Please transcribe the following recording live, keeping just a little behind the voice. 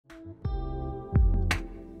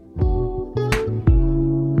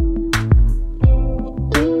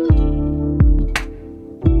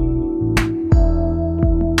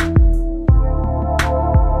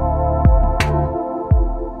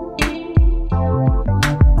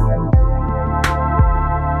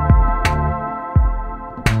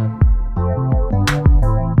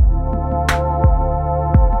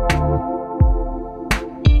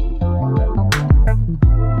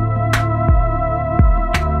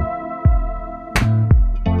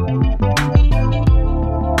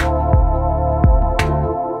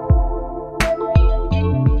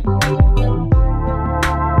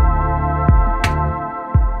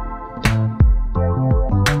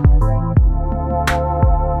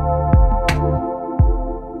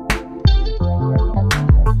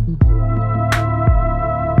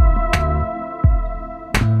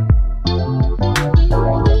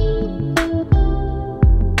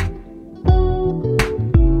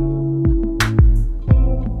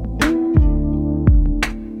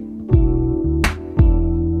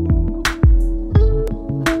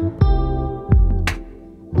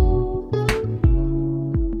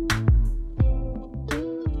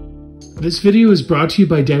This video is brought to you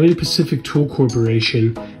by Diamond Pacific Tool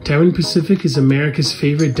Corporation. Diamond Pacific is America's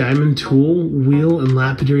favorite diamond tool, wheel, and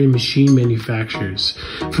lapidary machine manufacturers.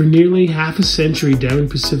 For nearly half a century,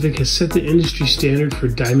 Diamond Pacific has set the industry standard for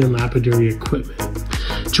diamond lapidary equipment.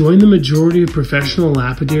 Join the majority of professional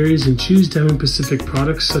lapidaries and choose Diamond Pacific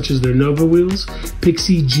products such as their Nova wheels,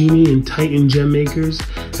 Pixie, Genie, and Titan gem makers,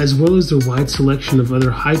 as well as their wide selection of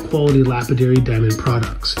other high-quality lapidary diamond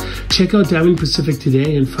products. Check out Diamond Pacific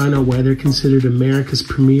today and find out why they're considered America's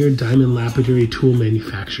premier diamond lapidary tool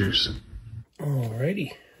manufacturers.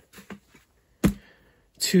 Alrighty.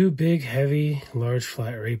 2 big, heavy, large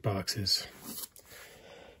flat rate boxes.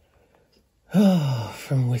 Oh,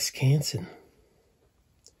 from Wisconsin.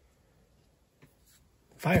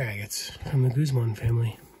 Fire agates from the Guzman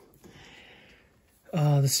family.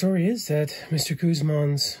 The story is that Mr.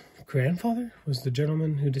 Guzman's grandfather was the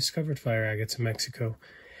gentleman who discovered fire agates in Mexico,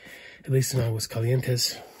 at least in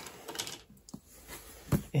Aguascalientes.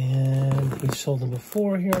 And we've sold them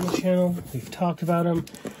before here on the channel. We've talked about them.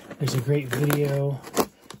 There's a great video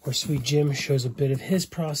where Sweet Jim shows a bit of his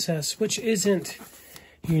process, which isn't,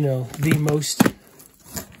 you know, the most,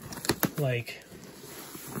 like,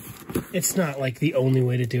 it's not like the only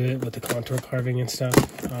way to do it with the contour carving and stuff.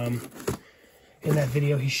 In that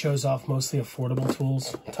video, he shows off mostly affordable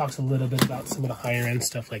tools. He talks a little bit about some of the higher end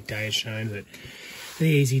stuff like die shine, but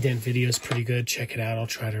the AZ Dent video is pretty good. Check it out. I'll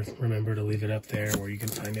try to remember to leave it up there where you can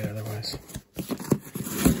find it otherwise.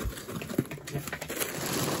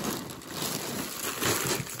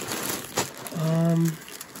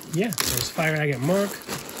 Yeah, there's Fire Agate Mark.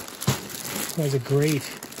 He has a great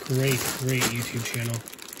YouTube channel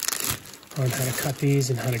on how to cut these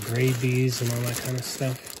and how to grade these and all that kind of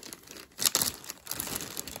stuff.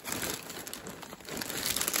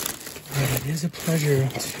 But it is a pleasure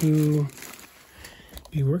to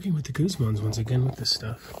be working with the Guzmans once again with this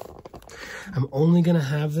stuff. I'm only going to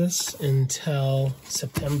have this until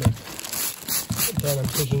September. Then I'm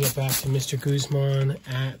taking it back to Mr. Guzman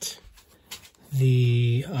at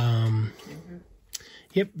the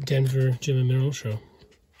Denver Gem and Mineral Show.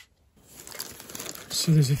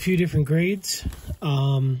 So there's a few different grades,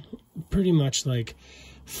 pretty much like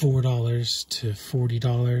 $4 to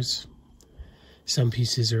 $40. Some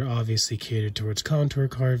pieces are obviously catered towards contour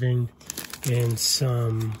carving, and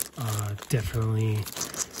some definitely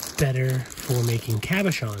better for making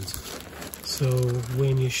cabochons. So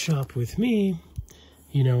when you shop with me,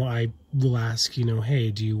 you know, I will ask, you know,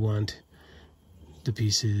 hey, do you want the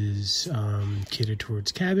pieces catered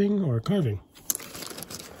towards cabbing or carving?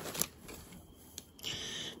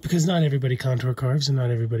 Because not everybody contour carves and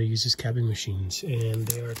not everybody uses cabbing machines, and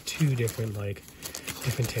there are 2 different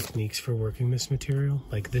techniques for working this material.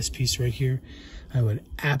 Like this piece right here, I would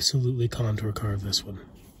absolutely contour carve this one.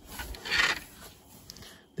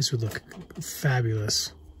 This would look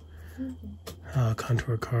fabulous.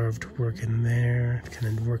 Contour carved work in there,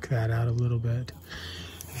 kind of work that out a little bit.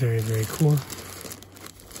 Very cool.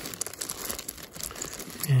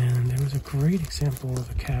 And there was a great example of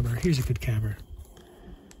a cabber. Here's a good cabber.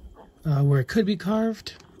 Where it could be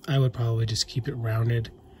carved, I would probably just keep it rounded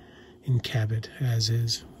and cab it as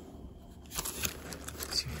is.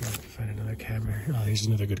 Let's see if I can find another cabber. Oh, here's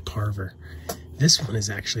another good carver. This one is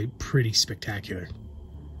actually pretty spectacular.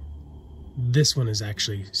 This one is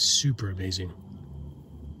actually super amazing.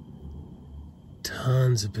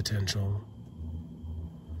 Tons of potential.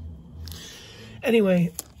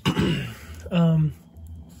 Anyway,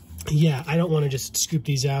 yeah, I don't want to just scoop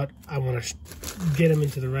these out. I want to get them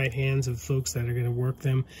into the right hands of folks that are going to work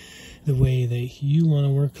them the way that you want to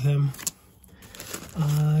work them.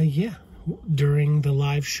 Yeah, during the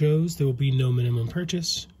live shows, there will be no minimum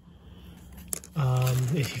purchase.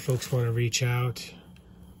 If you folks want to reach out,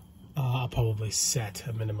 I'll probably set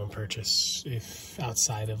a minimum purchase if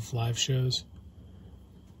outside of live shows.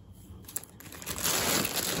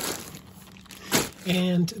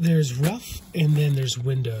 And there's rough, and then there's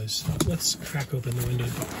windows. Let's crack open the window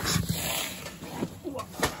box.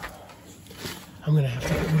 I'm gonna have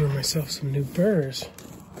to order myself some new burrs.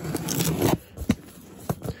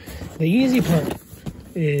 The easy part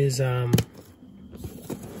is the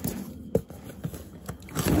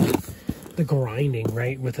grinding,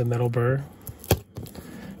 right, with a metal burr.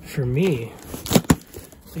 For me,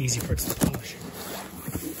 the easy part's the polishing.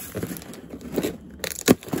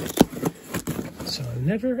 So I've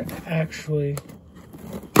never actually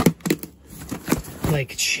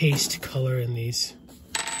like chased color in these.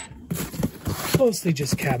 Mostly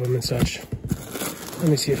just cab them and such. Let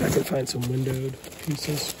me see if I can find some windowed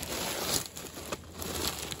pieces.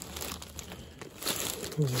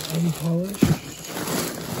 Those are unpolished.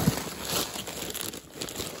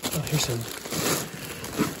 Oh,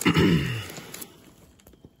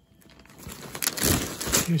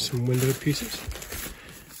 Here's some windowed pieces.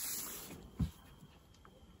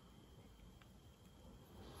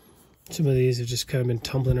 Some of these have just kind of been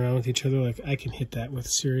tumbling around with each other. Like I can hit that with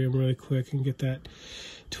cerium really quick and get that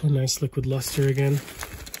to a nice liquid luster again.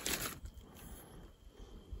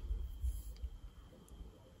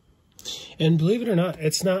 And believe it or not,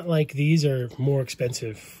 it's not like these are more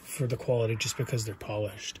expensive for the quality just because they're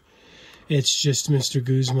polished. It's just Mr.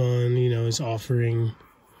 Guzman, you know, is offering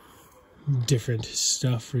different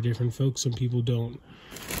stuff for different folks. Some people don't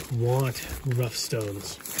want rough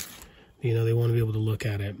stones. You know, they want to be able to look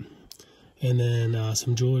at it. And then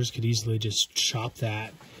some jewelers could easily just chop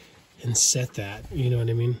that and set that. You know what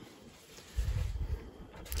I mean?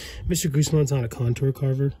 Mr. Guzman's not a contour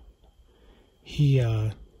carver. He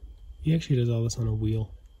actually does all this on a wheel.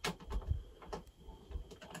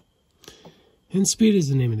 And speed is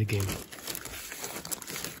the name of the game.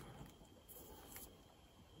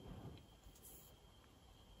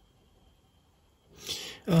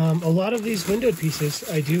 A lot of these windowed pieces,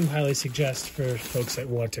 I do highly suggest for folks that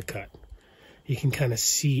want to cut. You can kind of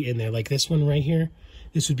see in there, like this one right here,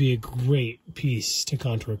 this would be a great piece to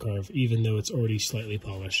contour carve, even though it's already slightly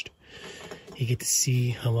polished. You get to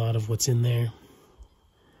see a lot of what's in there.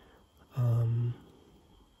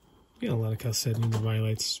 Yeah, a lot of chalcedony, the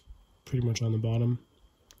violet's pretty much on the bottom.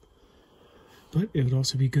 But it would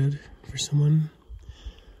also be good for someone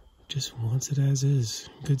who just wants it as is.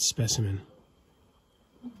 Good specimen.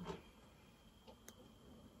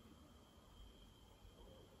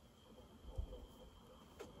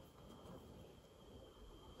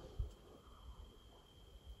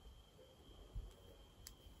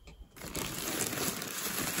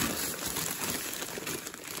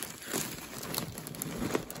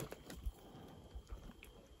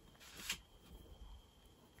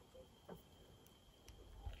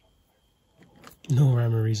 No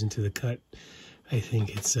rhyme or reason to the cut. I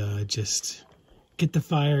think it's just get the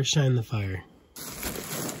fire, shine the fire.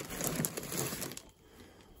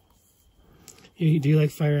 Do you like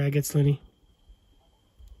fire agates, Lenny?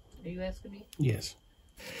 Are you asking me? Yes.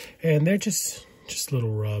 And they're just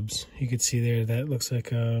little rubs. You can see there that looks like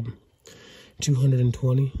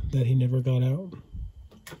 220 that he never got out.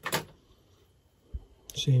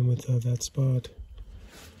 Same with that spot.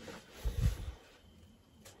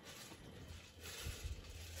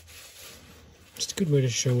 Just a good way to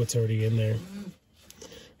show what's already in there.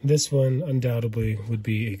 This one undoubtedly would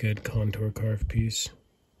be a good contour carve piece.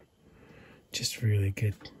 Just really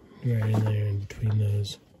get right in there in between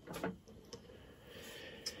those.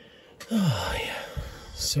 Oh, yeah.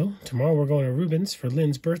 So, tomorrow we're going to Ruben's for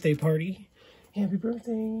Lynn's birthday party. Happy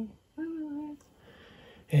birthday.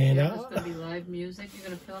 And there's going to be live music. You're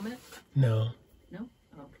going to film it? No. No?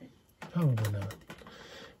 Okay. Probably not.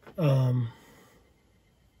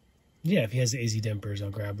 Yeah, if he has the AZ dampers, I'll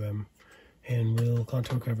grab them. And we'll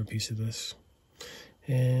contour carve a piece of this.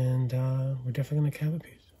 And we're definitely going to carve a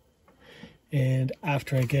piece. And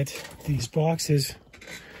after I get these boxes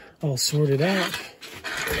all sorted out,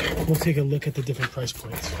 we'll take a look at the different price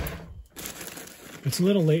points. It's a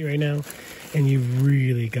little late right now, and you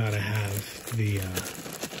really gotta have the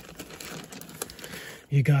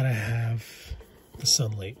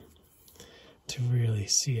sunlight to really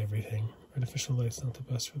see everything. Artificial light's not the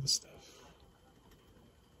best for this stuff.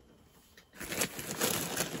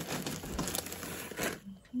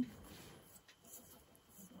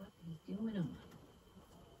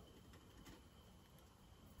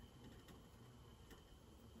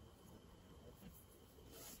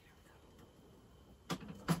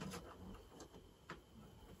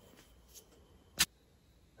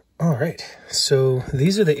 All right, so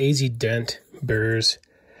these are the AZ Dent burrs.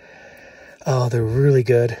 Oh, they're really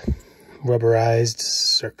good. Rubberized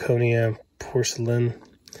zirconia porcelain.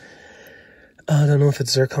 I don't know if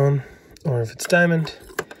it's zircon or if it's diamond,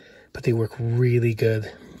 but they work really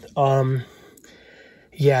good.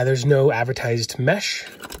 Yeah, there's no advertised mesh,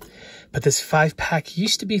 but this 5-pack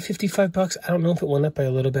used to be 55 bucks. I don't know if it went up by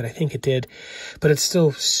a little bit. I think it did, but it's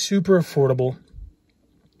still super affordable.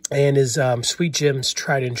 And is Sweet Jim's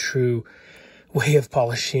tried and true way of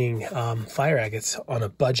polishing fire agates on a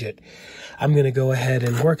budget. I'm going to go ahead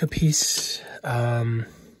and work a piece. Probably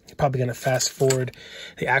going to fast forward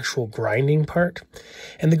the actual grinding part.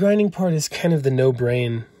 And the grinding part is kind of the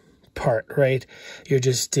no-brain part, right? You're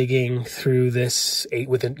just digging through this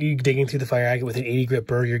digging through the fire agate with an 80 grit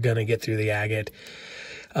burr. You're going to get through the agate.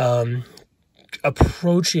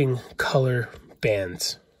 Approaching color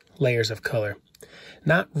bands, layers of color.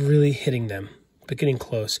 Not really hitting them, but getting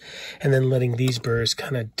close. And then letting these burrs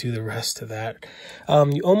kind of do the rest of that.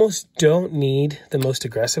 You almost don't need the most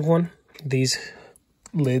aggressive one. These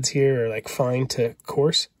lids here are like fine to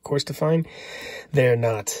coarse to fine. They're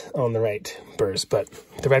not on the right burrs, but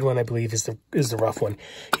the red one I believe is the rough one.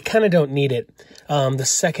 You kind of don't need it. The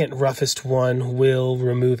second roughest one will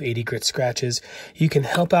remove 80 grit scratches. You can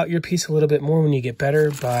help out your piece a little bit more when you get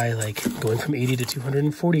better by like going from 80 to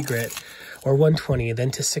 240 grit or 120,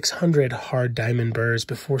 then to 600 hard diamond burrs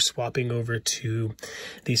before swapping over to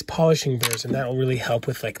these polishing burrs, and that will really help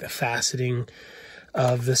with like the faceting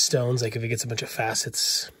of the stones, like if it gets a bunch of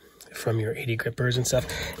facets from your 80 grit burrs and stuff.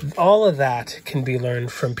 All of that can be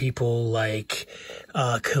learned from people like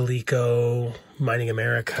Coleco, Mining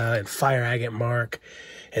America, and Fire Agate Mark,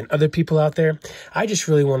 and other people out there. I just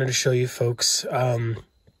really wanted to show you folks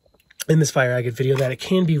in this Fire Agate video that it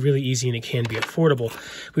can be really easy and it can be affordable.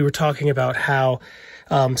 We were talking about how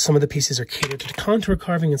some of the pieces are catered to contour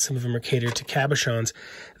carving and some of them are catered to cabochons.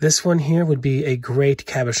 This one here would be a great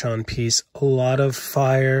cabochon piece. A lot of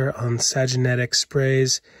fire on saginetic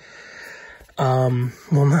sprays. Well,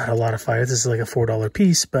 not a lot of fire. This is like a $4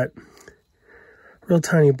 piece, but real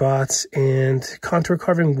tiny bots, and contour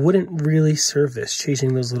carving wouldn't really serve this.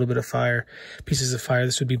 Chasing those little bit of fire, pieces of fire,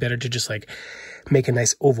 this would be better to just like make a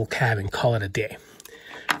nice oval cab and call it a day.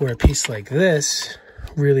 Where a piece like this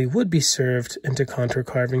really would be served into contour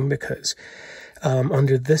carving, because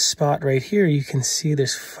under this spot right here, you can see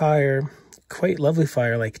there's fire, quite lovely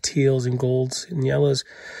fire, like teals and golds and yellows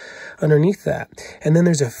underneath that. And then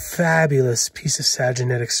there's a fabulous piece of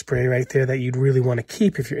saginetic spray right there that you'd really want to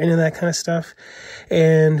keep if you're into that kind of stuff.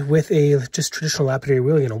 And with a just traditional lapidary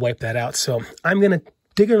wheel, you're going to wipe that out. So I'm going to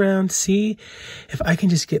dig around, see if I can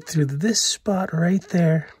just get through this spot right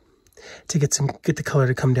there to get the color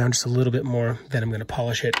to come down just a little bit more. Then I'm going to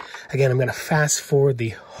polish it. Again, I'm going to fast forward the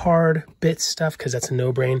hard bit stuff because that's a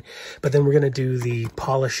no-brain. But then we're going to do the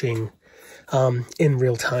polishing in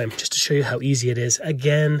real time, just to show you how easy it is.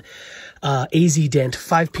 Again, AZ Dent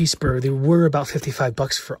 5-piece burr. They were about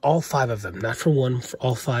 $55 for all 5 of them, not for one, for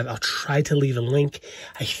all 5. I'll try to leave a link.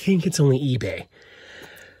 I think it's only eBay.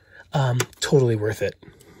 Totally worth it.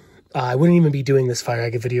 I wouldn't even be doing this Fire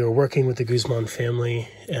Agate video or working with the Guzman family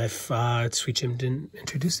if Sweet Jim didn't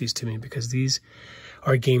introduce these to me, because these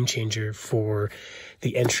are a game changer for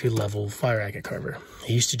the entry-level Fire Agate carver. It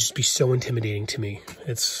used to just be so intimidating to me.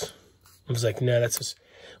 I was like, no, that's just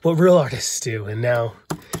what real artists do. And now,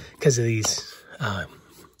 because of these, I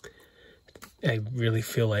really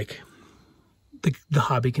feel like the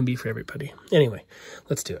hobby can be for everybody. Anyway,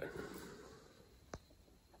 let's do it.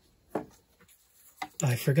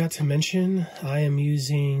 I forgot to mention, I am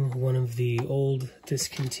using one of the old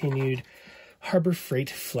discontinued Harbor Freight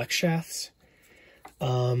flex shafts.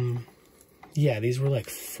 Yeah, these were like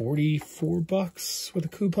 $44 with a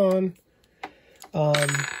coupon.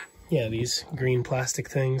 Yeah, these green plastic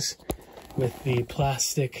things with the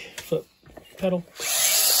plastic foot pedal.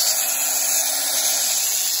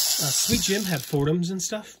 Sweet Jim had Fordhams and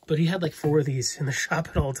stuff, but he had like 4 of these in the shop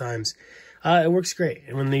at all times. It works great,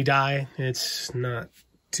 and when they die, it's not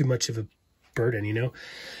too much of a burden, you know.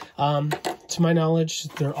 To my knowledge,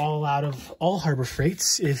 they're all out of all Harbor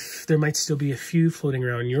Freights. If there might still be a few floating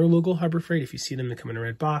around your local Harbor Freight, if you see them, they come in a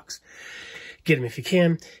red box. Get them if you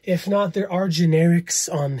can. If not, there are generics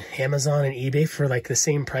on Amazon and eBay for like the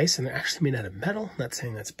same price, and they're actually made out of metal. I'm not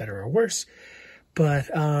saying that's better or worse, but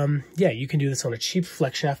yeah, you can do this on a cheap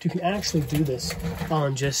flex shaft. You can actually do this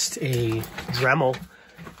on just a Dremel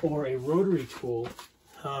or a rotary tool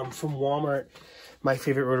from Walmart. My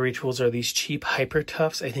favorite rotary tools are these cheap Hyper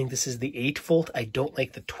Toughs. I think this is the 8-volt. I don't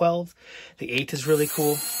like the 12. The 8 is really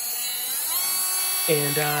cool.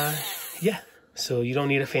 And yeah, so you don't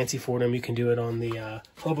need a fancy Fordham. You can do it on the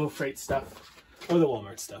Hobo Freight stuff or the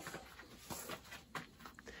Walmart stuff.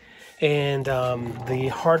 And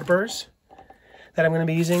the hard burrs that I'm going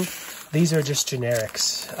to be using, these are just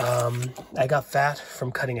generics. I got that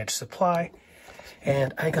from Cutting Edge Supply.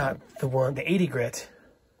 And I got the 80 grit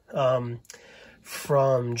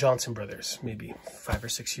from Johnson Brothers, maybe 5 or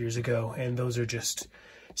 6 years ago. And those are just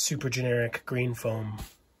super generic green foam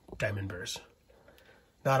diamond burrs.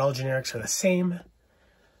 Not all generics are the same.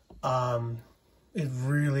 It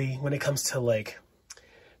really, when it comes to like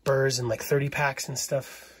burrs and like 30 packs and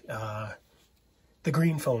stuff, the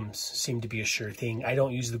green foams seem to be a sure thing. I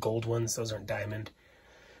don't use the gold ones. Those aren't diamond.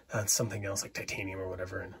 It's something else like titanium or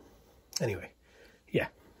whatever. And anyway, yeah.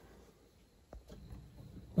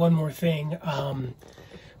 One more thing.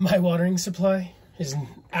 My watering supply is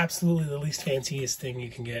absolutely the least fanciest thing you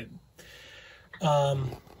can get.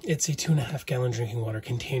 It's a 2.5 gallon drinking water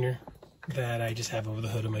container that I just have over the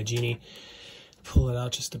hood of my Genie. pull it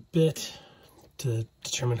out just a bit to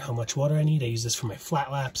determine how much water I need. I use this for my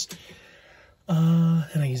flat laps, and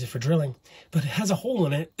I use it for drilling. But it has a hole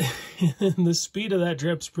in it, and the speed of that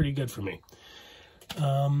drip's pretty good for me.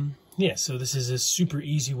 Yeah, so this is a super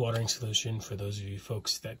easy watering solution for those of you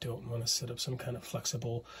folks that don't want to set up some kind of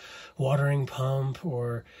flexible watering pump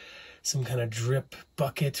or some kind of drip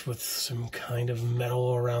bucket with some kind of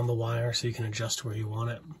metal around the wire so you can adjust where you want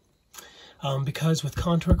it. Because with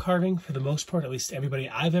contour carving, for the most part, at least everybody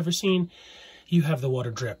I've ever seen, you have the water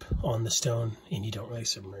drip on the stone and you don't really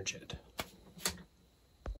submerge it.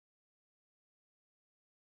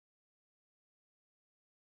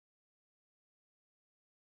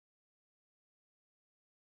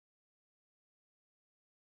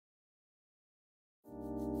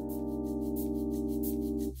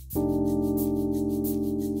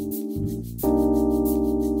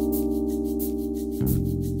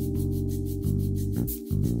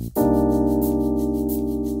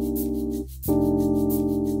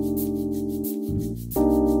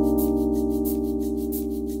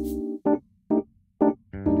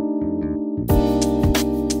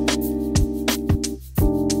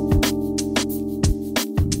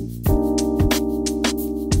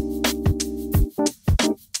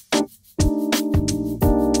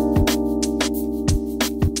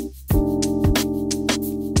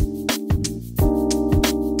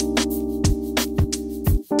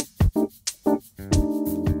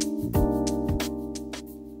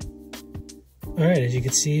 Alright, as you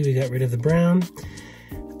can see, we got rid of the brown.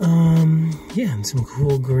 Yeah, and some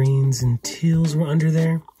cool greens and teals were under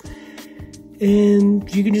there.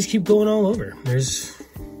 And you can just keep going all over. There's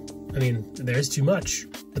too much,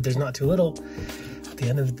 but there's not too little. At the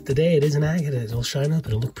end of the day, it is an agate. It'll shine up,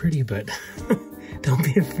 it'll look pretty, but don't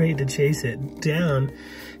be afraid to chase it down,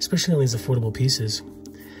 especially on these affordable pieces.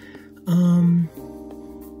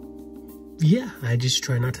 Yeah, I just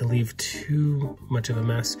try not to leave too much of a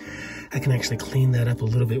mess. I can actually clean that up a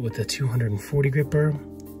little bit with the 240 grit burr.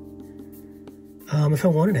 If I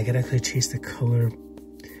wanted, I could actually chase the color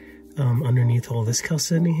underneath all this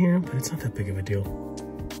chalcedony here, but it's not that big of a deal.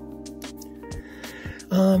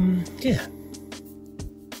 Yeah.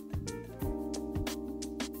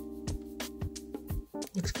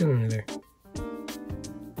 Looks good under there.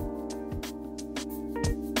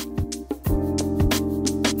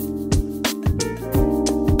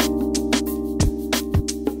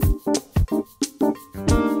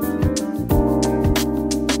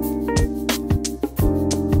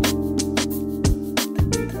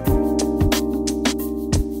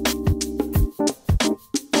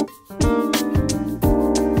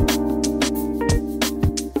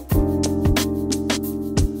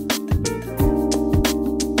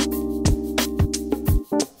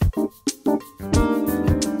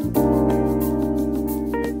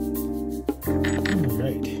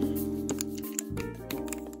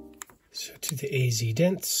 The AZ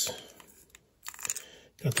dents,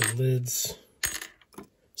 got the lids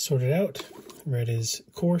sorted out. Red is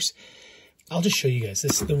coarse. I'll just show you guys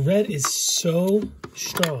this. The red is so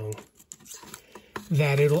strong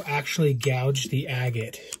that it'll actually gouge the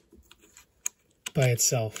agate by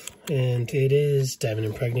itself, and it is diamond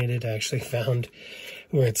impregnated. I actually found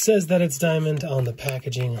where it says that it's diamond on the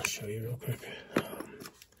packaging. I'll show you real quick.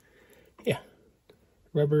 Yeah,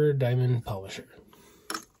 rubber diamond polisher.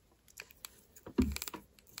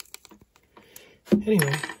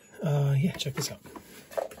 Anyway, yeah, check this out.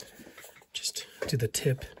 Just to the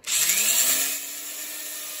tip.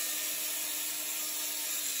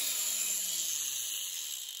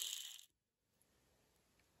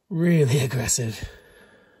 Really aggressive.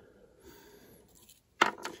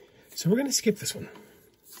 So we're going to skip this one.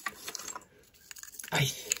 I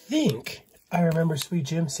think I remember Sweet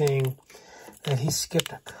Jim saying that he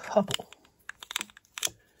skipped a couple.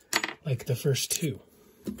 Like the first two.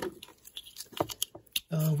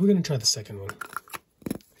 We're going to try the second one.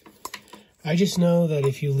 I just know that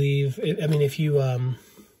if you leave, if you, oh,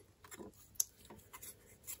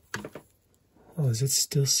 is it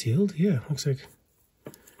still sealed? Yeah, looks like.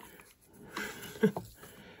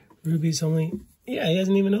 Ruby's only, yeah, he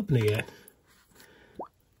hasn't even opened it yet.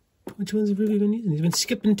 Which ones have Ruby been using? He's been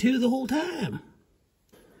skipping two the whole time.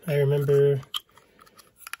 I remember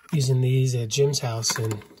using these at Jim's house,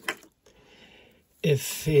 and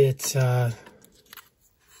if it,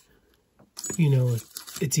 you know,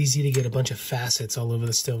 it's easy to get a bunch of facets all over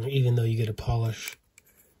the stone, even though you get a polish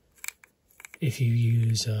if you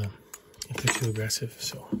use, if they're too aggressive.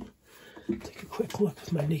 So, take a quick look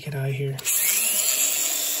with my naked eye here.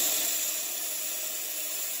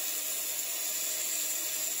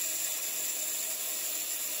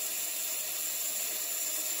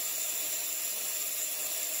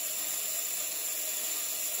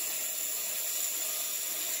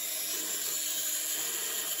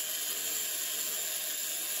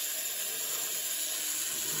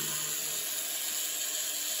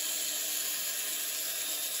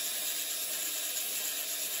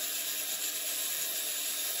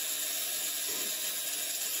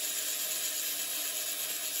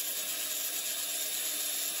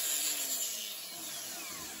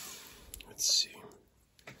 Let's see.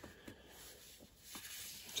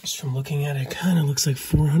 Just from looking at it, kind of looks like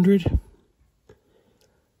 400.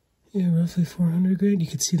 Yeah, roughly 400 grit. You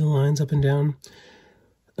can see the lines up and down.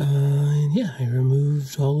 And yeah, I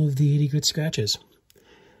removed all of the 80 grit scratches.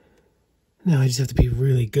 Now I just have to be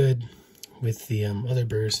really good with the other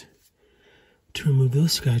burrs to remove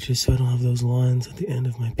those scratches so I don't have those lines at the end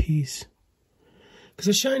of my piece. Because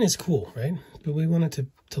the shine is cool, right? But we want it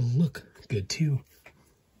to look good too.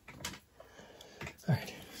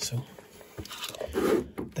 Alright, so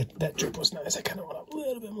that drip was nice. I kind of want a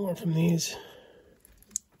little bit more from these.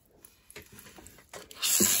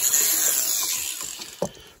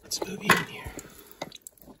 Let's move you in here.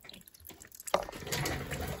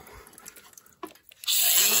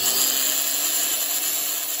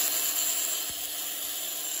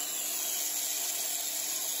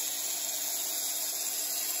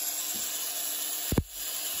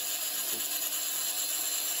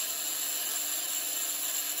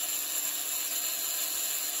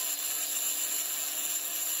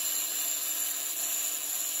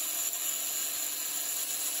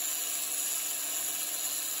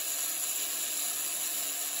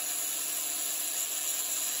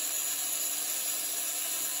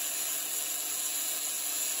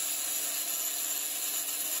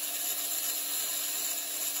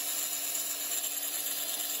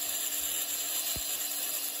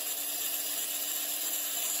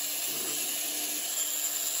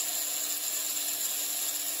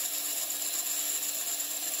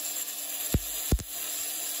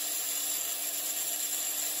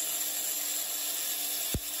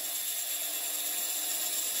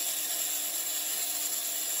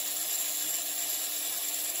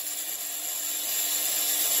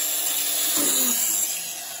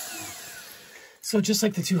 So just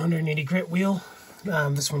like the 280 grit wheel,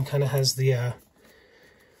 this one kind of has the,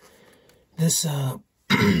 this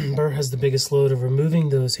burr has the biggest load of removing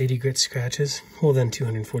those 80 grit scratches, well then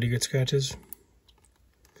 240 grit scratches.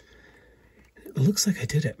 It looks like I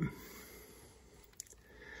did it.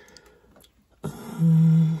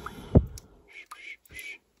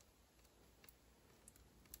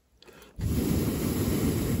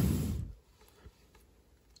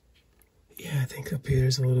 Yeah, I think up here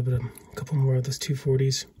there's a little bit of, a couple more of those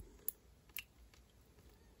 240s.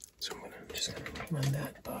 So I'm just gonna run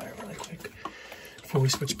that by really quick before we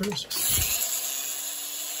switch burrs.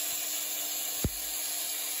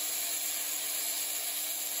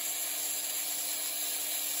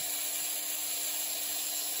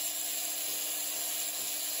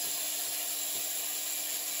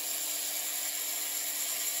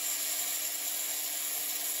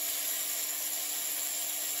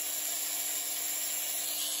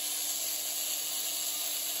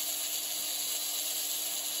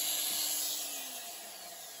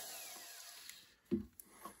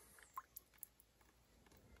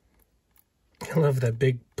 I love that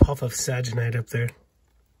big puff of saginite up there.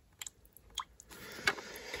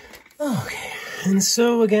 Okay, and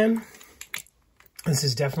so again, this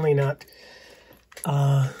is definitely not,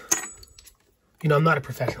 you know, I'm not a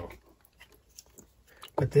professional,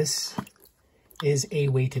 but this is a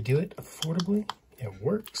way to do it affordably. It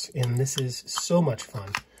works, and this is so much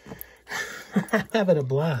fun. I'm having a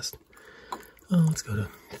blast. Oh, let's go to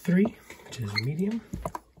 3, which is medium.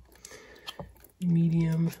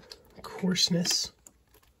 Medium coarseness.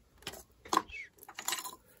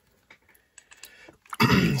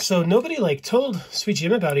 So nobody like told Sweet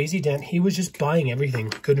Jim about Easy Dent. He was just buying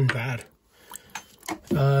everything, good and bad.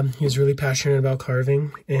 He was really passionate about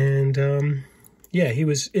carving, and yeah, he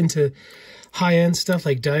was into high-end stuff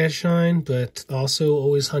like Diashine, but also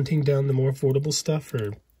always hunting down the more affordable stuff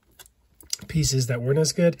or pieces that weren't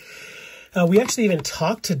as good. We actually even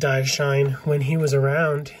talked to Diashine when he was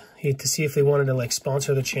around to see if they wanted to like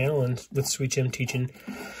sponsor the channel, and with Sweet Jim teaching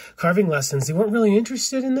carving lessons. They weren't really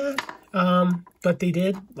interested in that, but they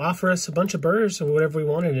did offer us a bunch of burrs or whatever we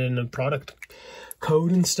wanted in a product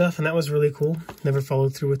code and stuff, and that was really cool. Never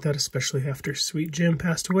followed through with that, especially after Sweet Jim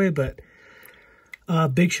passed away, but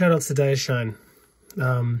big shout outs to Diashine.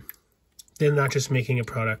 They're not just making a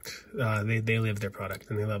product, they live their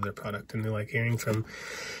product, and they love their product, and they like hearing from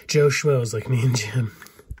Joe Schmoes like me and Jim.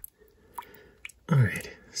 All right,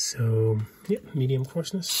 so yeah, medium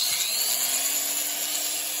coarseness.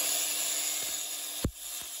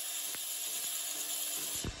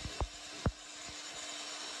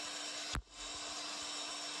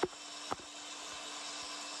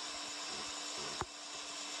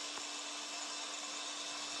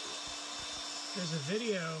 There's a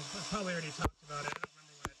video, I probably already talked about it, I don't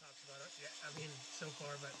remember when I talked about it, yeah, I mean, so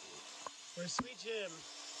far, but where Sweet Jim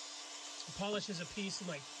polishes a piece in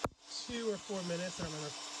like 2 or 4 minutes, I don't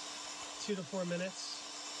remember, 2 to 4 minutes.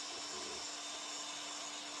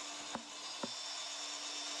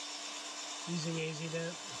 Using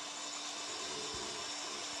Agate.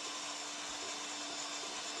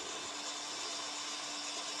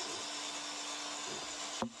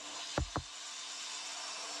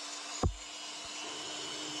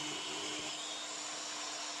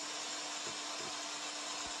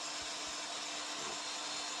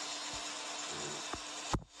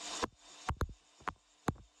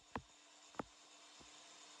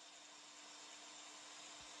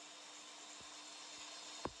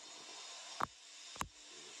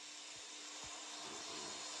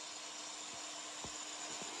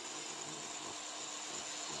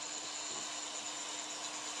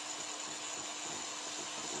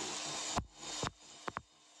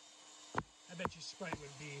 I bet you Sprite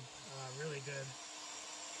would be really good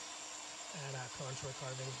at contour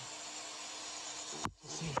carving.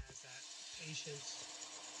 He has that patience,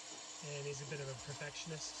 and he's a bit of a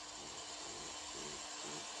perfectionist.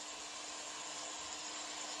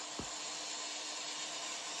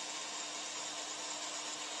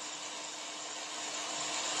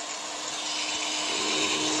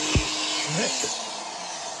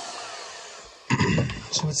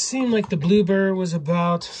 So it seemed like the Blue Burr was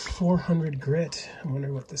about 400 grit. I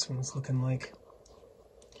wonder what this one's looking like.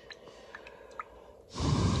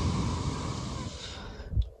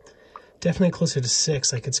 Definitely closer to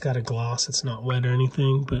 6, like it's got a gloss, it's not wet or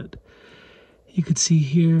anything, but you could see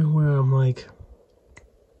here where I'm like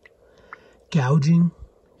gouging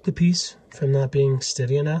the piece from not being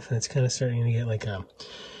steady enough, and it's kind of starting to get like a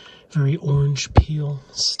very orange peel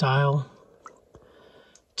style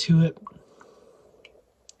to it.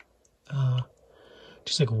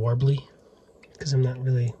 Just like warbly, because I'm not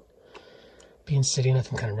really being steady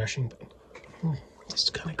enough. I'm kind of rushing, but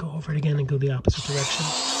just kind of go over it again and go the opposite direction.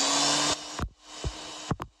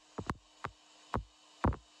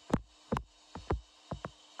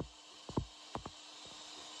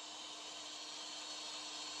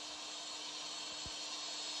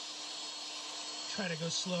 Try to go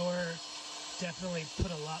slower, definitely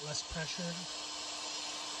put a lot less pressure.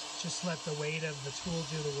 Just let the weight of the tool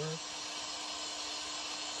do the work.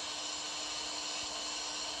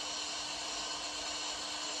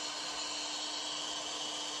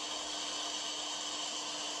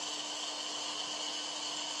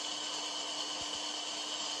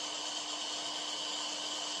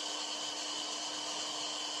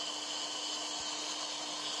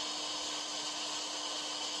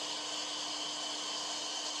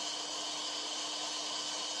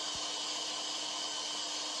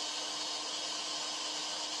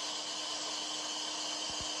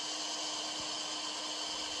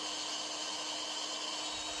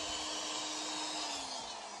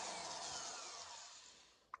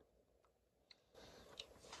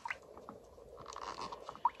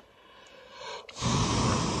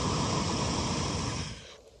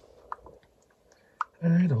 All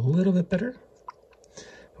right, a little bit better,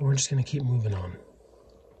 but we're just gonna keep moving on.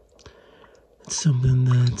 It's something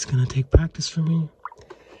that's gonna take practice for me.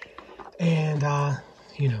 And,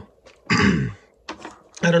 you know,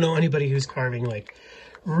 I don't know anybody who's carving like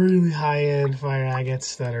really high-end fire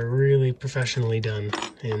agates that are really professionally done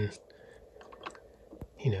in,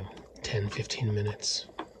 you know, 10, 15 minutes.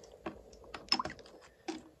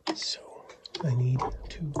 So I need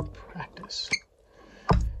to practice.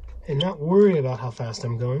 And not worry about how fast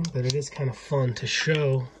I'm going, but it is kind of fun to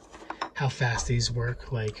show how fast these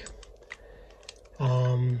work. Like,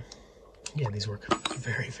 yeah, these work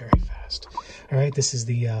very, very fast. All right, this is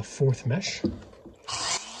the 4th mesh.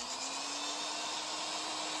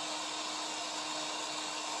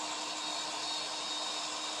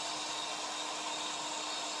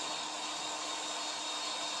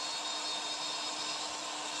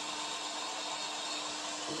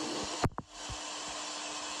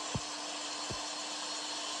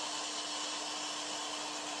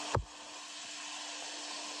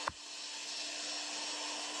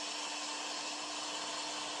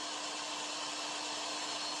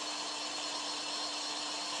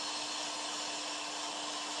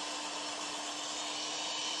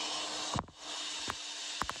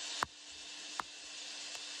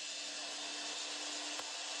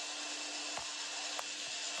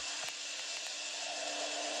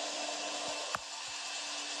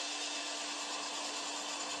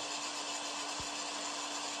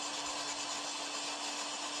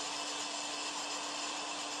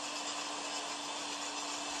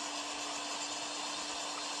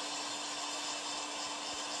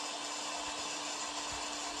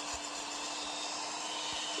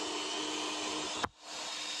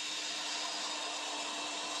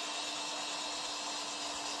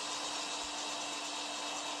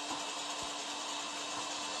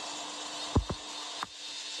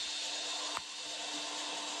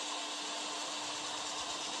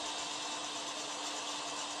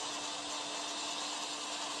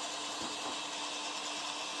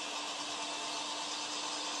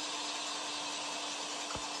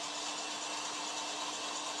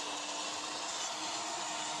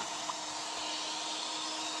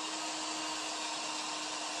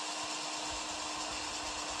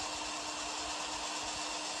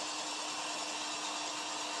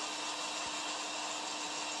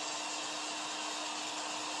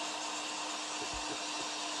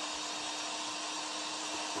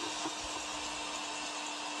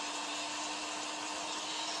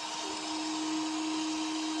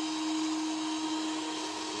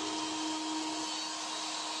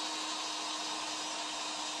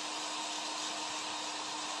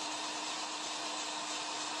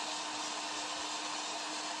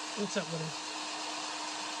 What's up, Winnie?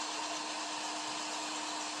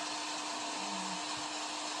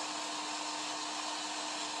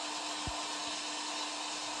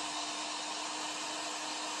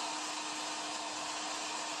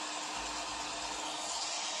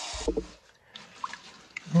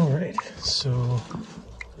 All right, so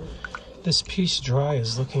this piece dry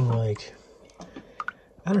is looking like,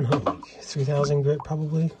 I don't know, like 3,000 grit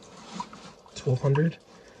probably, 1,200.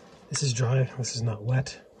 This is dry, this is not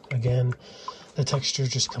wet. Again, the texture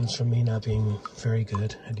just comes from me not being very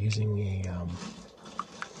good at using a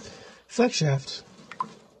flex shaft.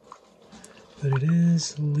 But it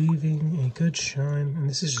is leaving a good shine, and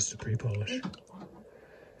this is just a pre-polish.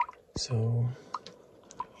 So,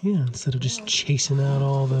 yeah, instead of just chasing out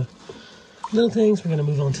all the little things, we're gonna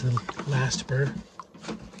move on to the last burr.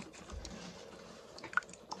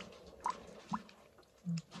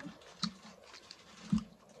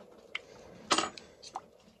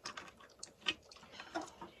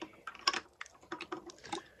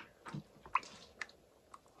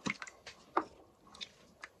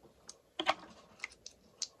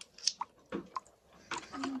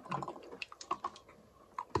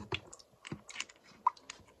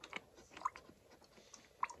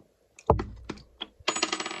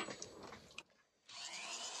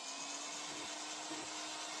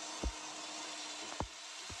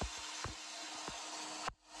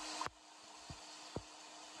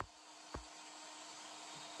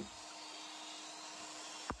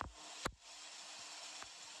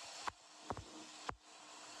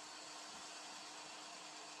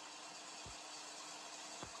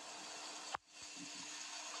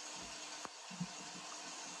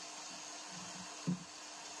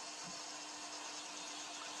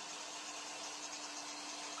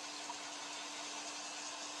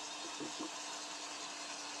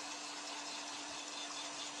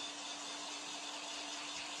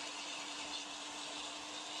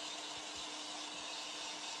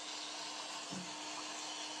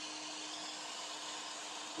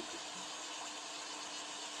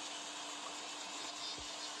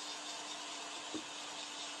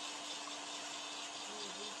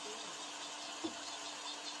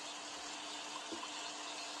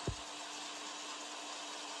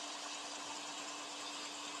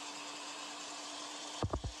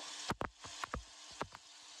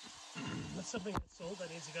 That's something that's sold that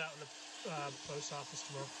needs to go out in the post office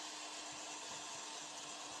tomorrow.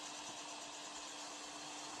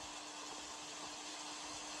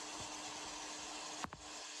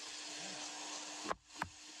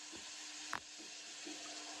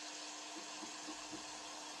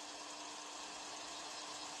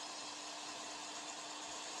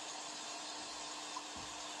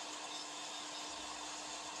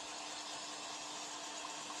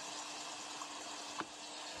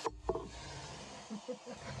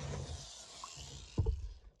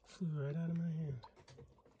 Flew right out of my hand.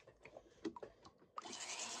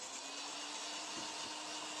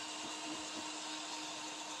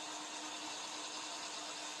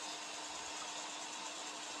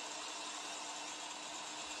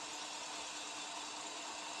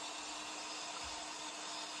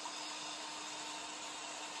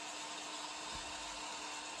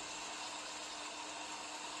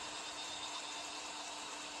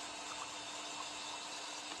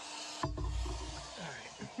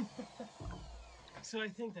 So I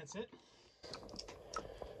think that's it.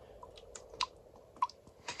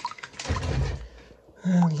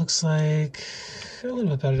 Looks like a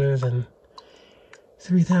little bit better than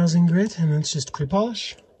 3,000 grit, and it's just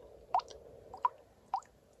pre-polish.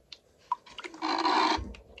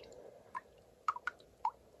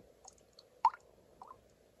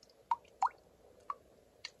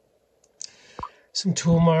 Some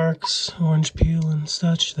tool marks, orange peel and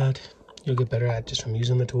such that you'll get better at just from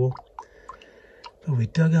using the tool. But we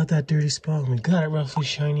dug out that dirty spot and we got it roughly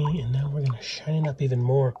shiny, and now we're gonna shine it up even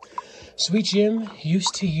more. Sweet Jim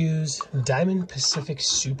used to use Diamond Pacific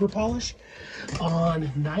Super Polish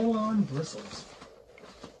on nylon bristles.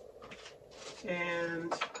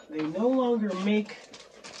 And they no longer make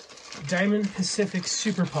Diamond Pacific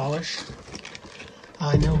Super Polish.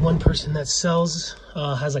 I know one person that sells,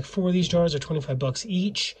 has like 4 of these jars, they're 25 bucks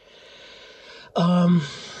each.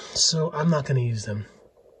 So I'm not gonna use them.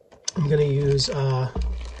 I'm gonna use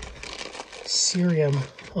cerium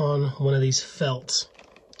on one of these felts.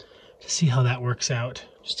 see how that works out,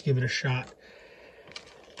 just to give it a shot.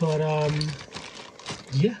 But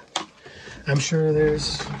yeah, I'm sure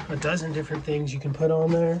there's a dozen different things you can put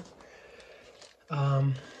on there.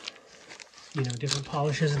 You know, different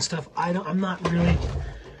polishes and stuff. I don't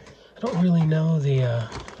really know the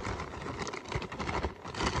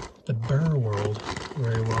burr world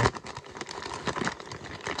very well.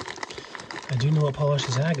 I do know what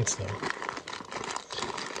polishes agates though.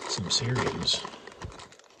 Some ceriums.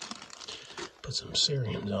 Put some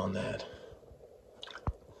ceriums on that.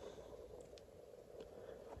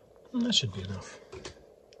 And that should be enough.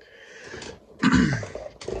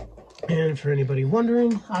 And for anybody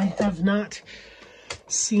wondering, I have not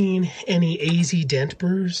seen any AZ dent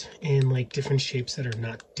burrs in like different shapes that are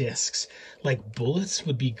not discs. Like bullets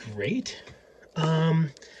would be great. I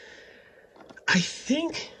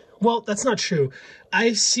think, well, that's not true.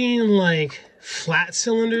 I've seen like flat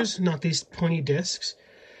cylinders, not these pointy discs,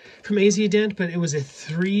 from AZ Dent, but it was a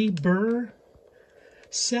 3 burr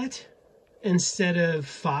set instead of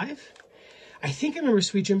 5. I think I remember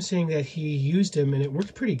Sweet Jim saying that he used them and it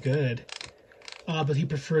worked pretty good, but he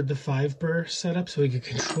preferred the 5 burr setup so he could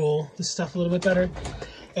control the stuff a little bit better.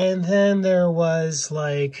 And then there was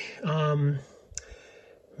like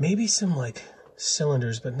maybe some like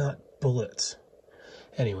cylinders, but not bullets.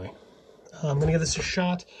 Anyway, I'm gonna give this a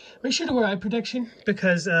shot. Make sure to wear eye protection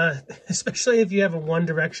because especially if you have a one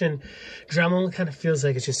direction Dremel, it kind of feels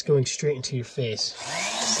like it's just going straight into your face.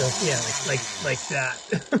 So yeah, like that.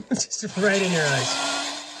 Just right in your eyes.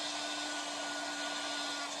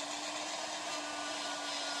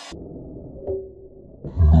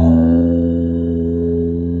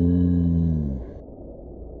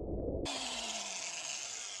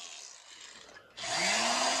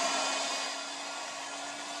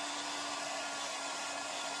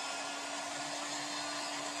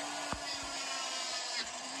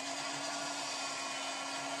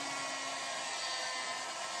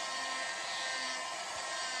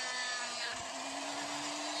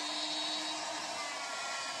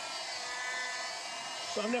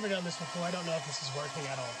 So I've never done this before. I don't know if this is working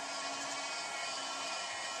at all.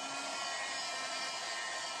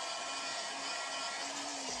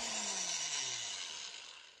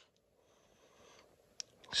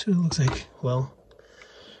 So it looks like, well,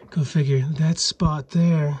 go figure, that spot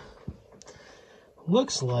there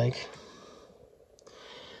looks like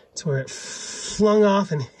it's where it flung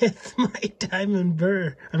off and hit my diamond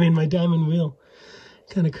burr. I mean, my diamond wheel.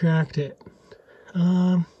 Kind of cracked it.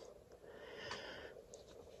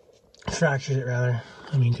 Fractured it rather.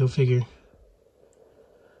 I mean, go figure.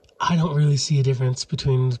 I don't really see a difference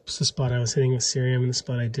between the spot I was hitting with cerium and the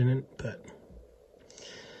spot I didn't, but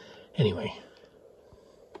anyway.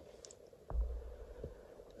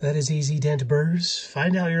 That is AZ Dent burrs.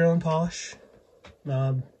 Find out your own polish.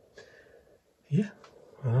 Yeah,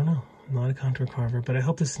 I don't know. I'm not a contour carver, but I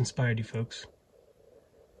hope this inspired you folks.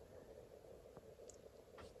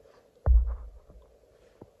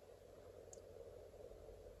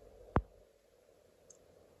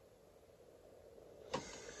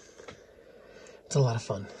 It's a lot of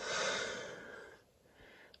fun.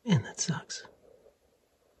 Man, that sucks.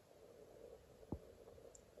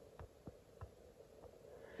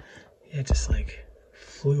 Yeah, it just like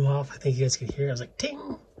flew off. I think you guys could hear it. I was like,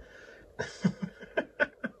 ting!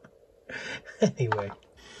 Anyway,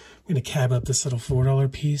 I'm going to cab up this little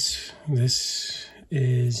 $4 piece. This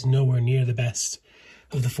is nowhere near the best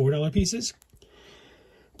of the $4 pieces.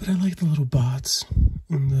 But I like the little bots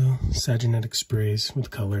and the Saginetic sprays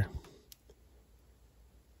with color.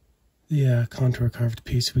 The contour carved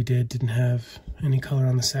piece we did didn't have any color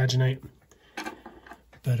on the Saginite,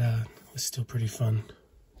 but it was still pretty fun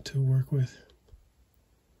to work with.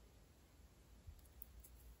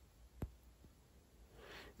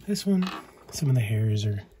 This one, some of the hairs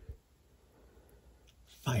are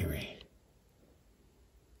fiery.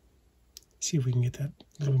 See if we can get that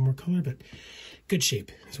a little bit more color, but good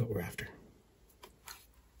shape is what we're after.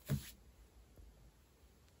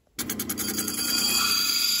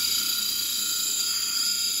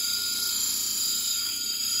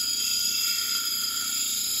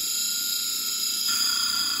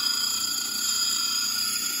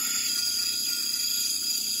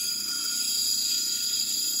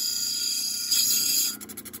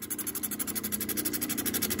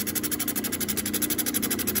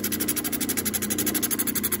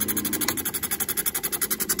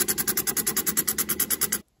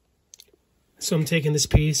 So I'm taking this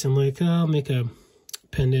piece, I'm like, oh, I'll make a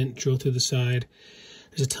pendant, drill through the side.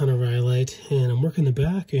 There's a ton of rhyolite, and I'm working the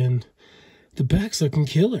back, and the back's looking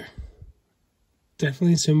killer.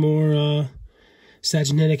 Definitely some more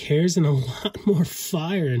Saginetic hairs and a lot more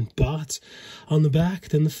fire and bots on the back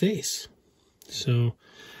than the face. So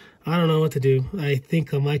I don't know what to do. I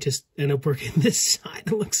think I might just end up working this side.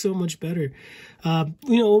 It looks so much better.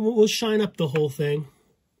 We'll shine up the whole thing.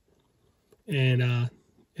 And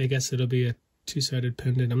I guess it'll be a two-sided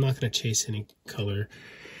pendant. I'm not going to chase any color.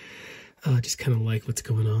 Just kind of like what's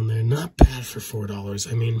going on there. Not bad for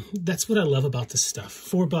 $4. I mean, that's what I love about this stuff.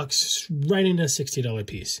 $4 right into a $60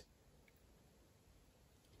 piece.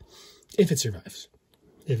 If it survives.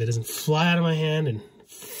 If it doesn't fly out of my hand and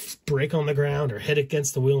break on the ground or hit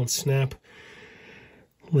against the wheel and snap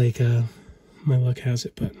like my luck has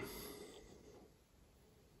it, but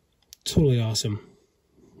totally awesome.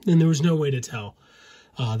 And there was no way to tell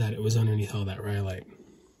that it was underneath all that rhyolite.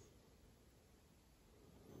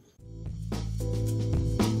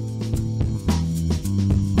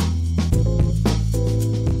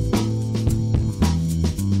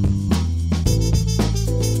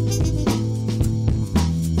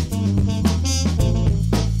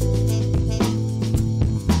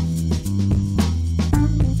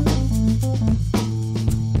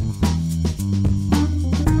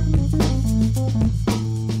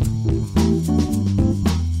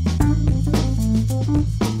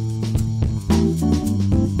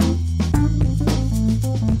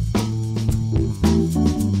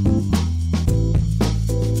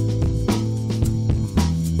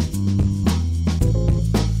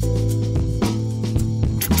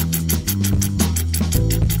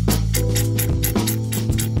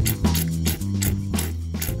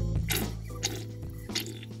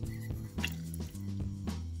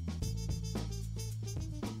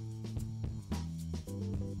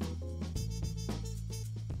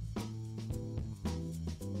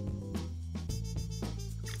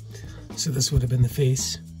 So this would have been the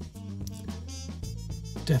face.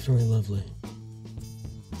 Definitely lovely.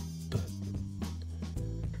 But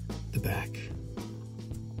the back.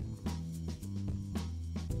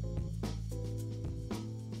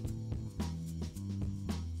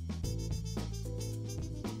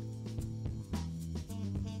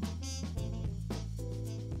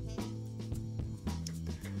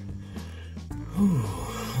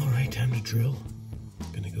 All right, time to drill.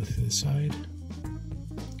 Gonna go through the side.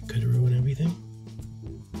 Could ruin everything,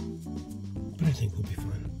 but I think we'll be fine.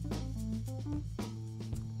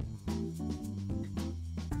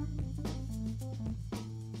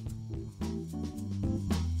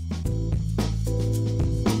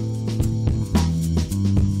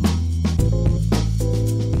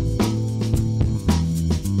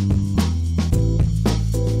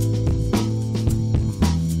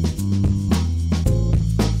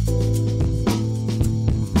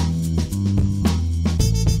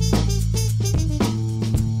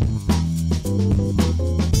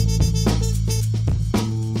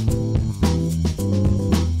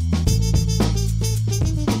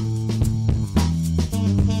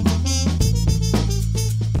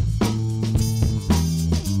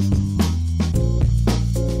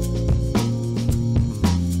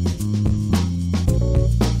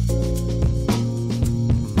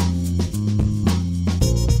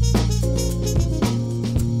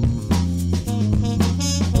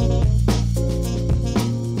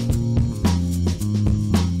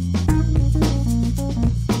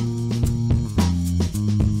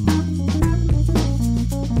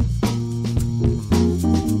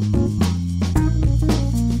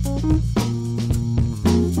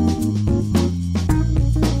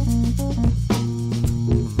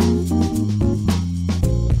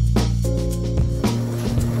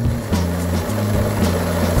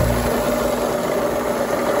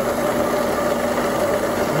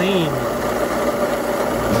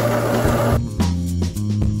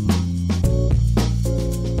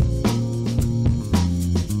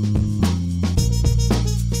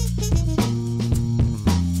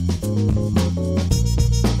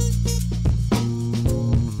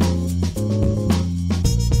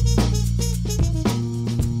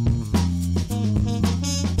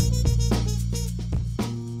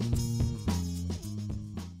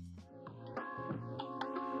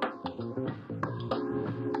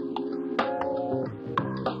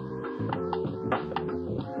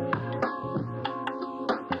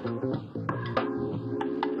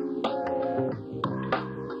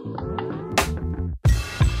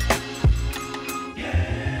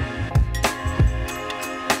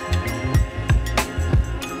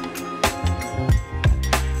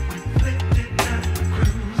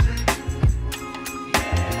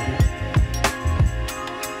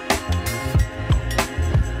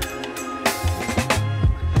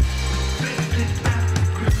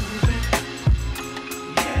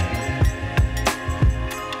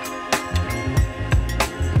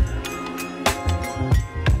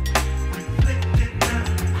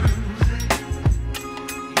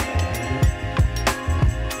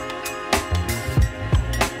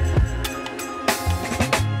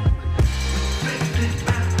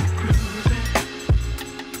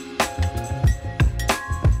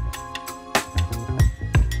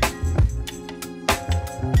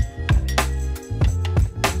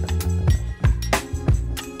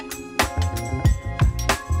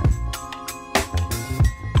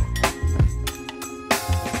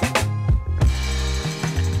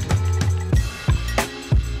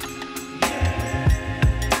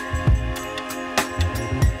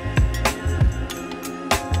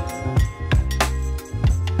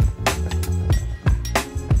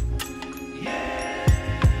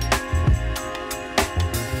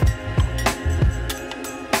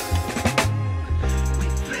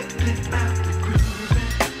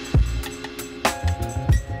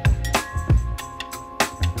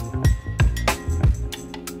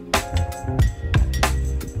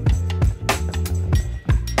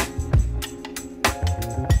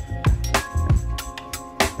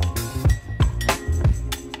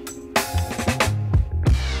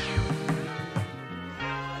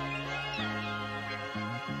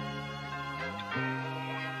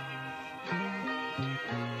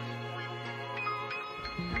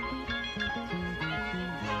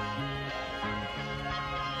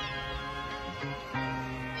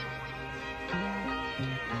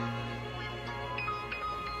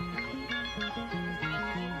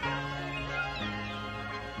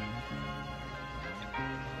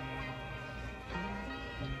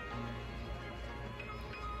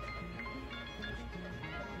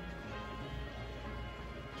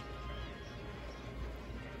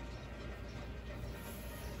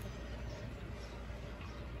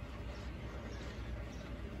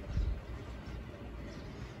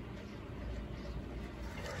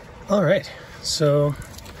 All right, so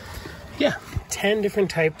yeah, 10 different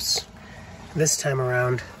types this time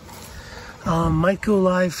around. Might go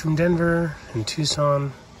live from Denver and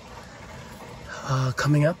Tucson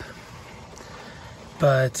coming up.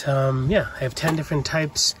 But yeah, I have 10 different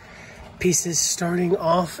types, pieces starting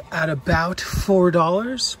off at about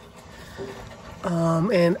 $4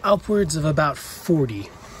 and upwards of about 40.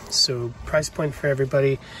 So price point for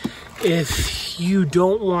everybody. If you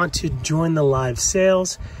don't want to join the live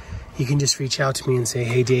sales, you can just reach out to me and say,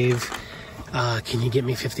 hey Dave, can you get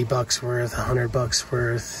me 50 bucks worth, 100 bucks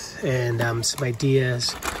worth, and some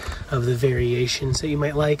ideas of the variations that you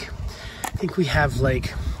might like. I think we have like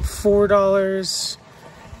 $4,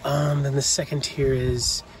 then the second tier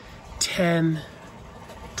is 10,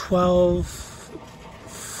 12,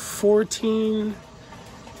 14,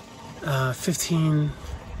 15,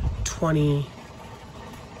 20,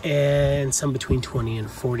 and some between 20 and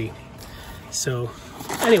 40. So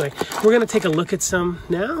anyway, we're gonna take a look at some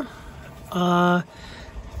now.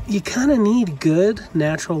 You kind of need good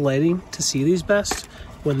natural lighting to see these best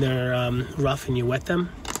when they're rough and you wet them.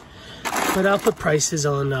 But I'll put prices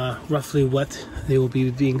on roughly what they will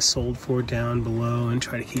be being sold for down below and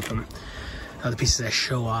try to keep them, the pieces I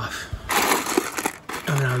show off,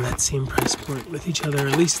 around that same price point with each other, or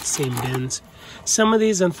at least the same bins. Some of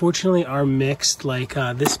these unfortunately are mixed, like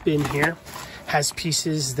this bin here has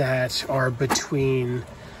pieces that are between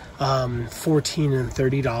 $14 and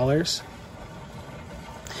 $30.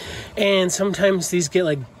 And sometimes these get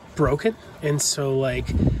like broken. And so like,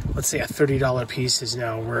 let's say a $30 piece is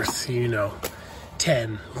now worth, you know,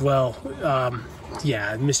 10. Well,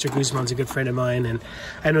 yeah, Mr. Guzman's a good friend of mine and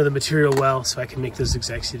I know the material well, so I can make those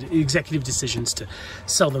executive decisions to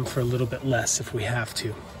sell them for a little bit less if we have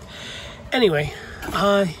to. Anyway,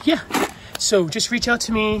 yeah, so just reach out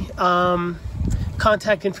to me.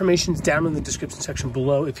 Contact information is down in the description section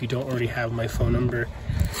below if you don't already have my phone number.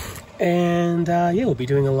 And yeah, we'll be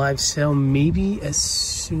doing a live sale maybe as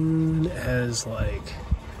soon as, like,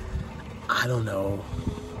 I don't know,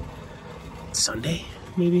 Sunday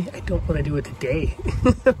maybe. I don't want to do it today.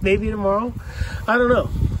 Maybe tomorrow. I don't know.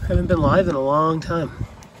 I haven't been live in a long time.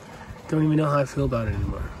 Don't even know how I feel about it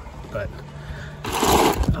anymore. But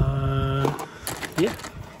yeah,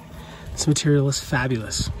 this material is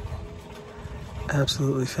fabulous.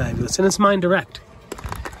 Absolutely fabulous. And it's mine direct.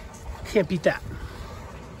 Can't beat that.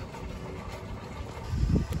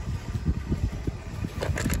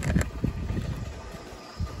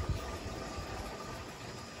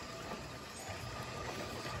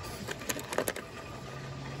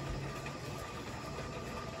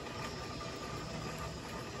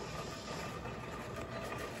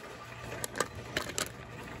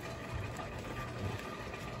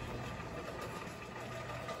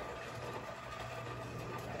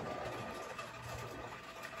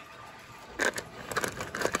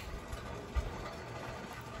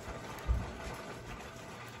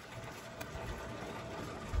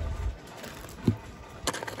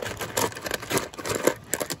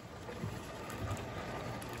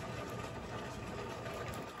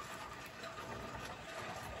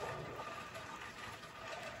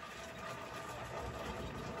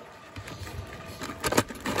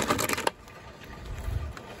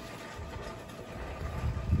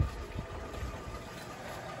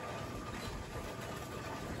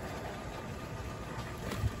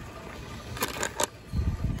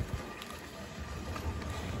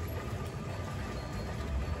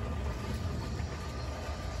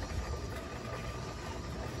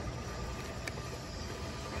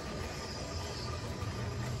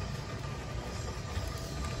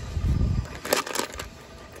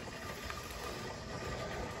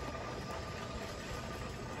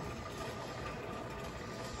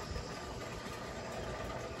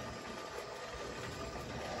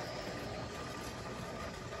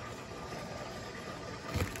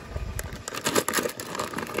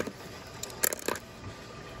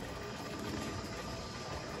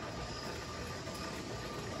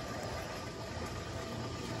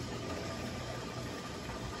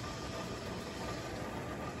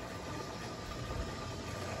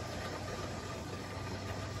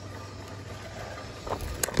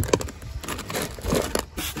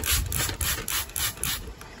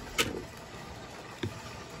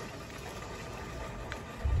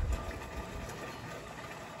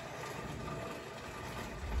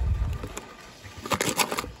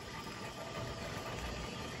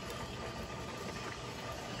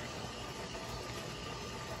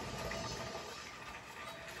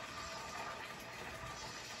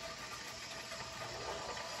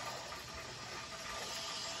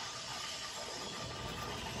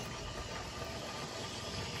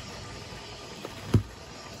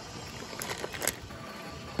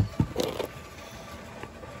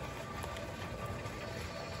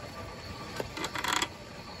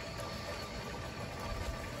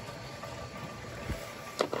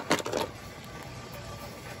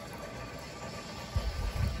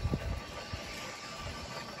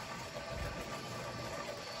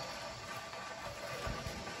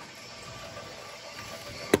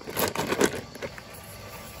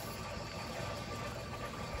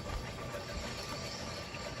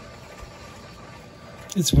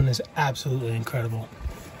 This one is absolutely incredible.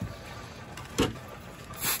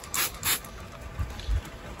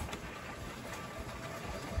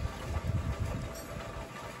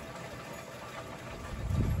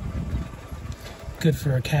 Good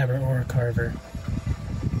for a cabber or a carver.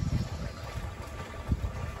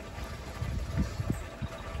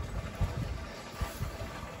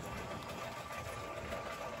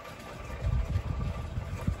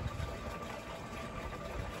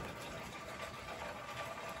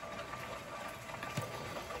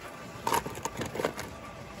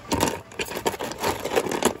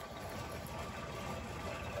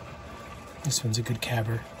 This one's a good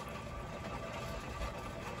cabber.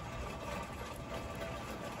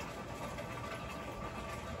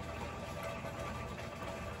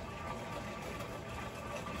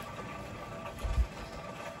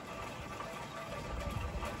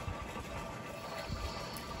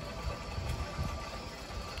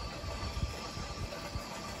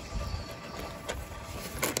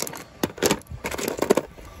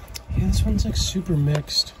 Yeah, this one's like super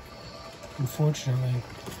mixed, unfortunately.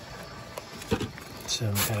 So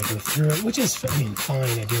I gotta go through it, which is, I mean, fine,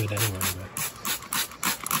 I do it anyway, but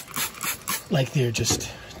like they're just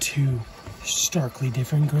two starkly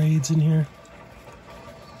different grades in here.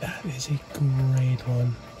 That is a great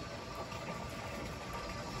one.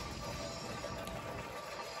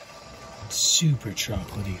 Super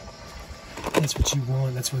chocolatey. That's what you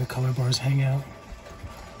want, that's where the color bars hang out.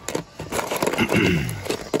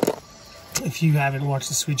 If you haven't watched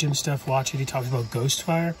the Sweet Jim stuff, watch it. He talks about Ghost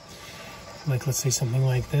Fire. Like, let's say something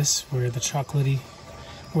like this, where the chocolatey,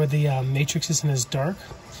 where the matrix isn't as dark.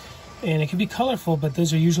 And it can be colorful, but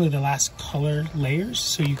those are usually the last color layers,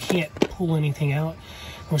 so you can't pull anything out.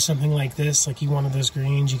 Or something like this, like one of those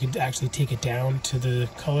greens, you could actually take it down to the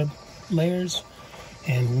color layers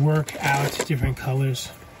and work out different colors.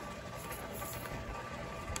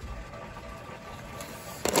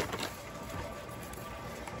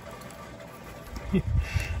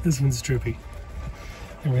 This one's trippy.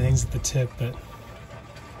 Everything's at the tip, but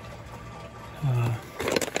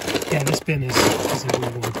yeah, this bin is a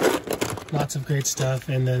weird one. Lots of great stuff,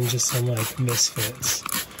 and then just some like misfits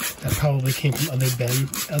that probably came from other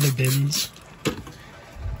bins.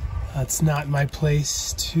 It's not my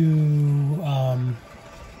place to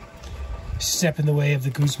step in the way of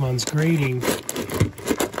the Guzman's grading.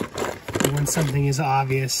 But when something is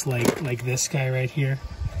obvious, like this guy right here.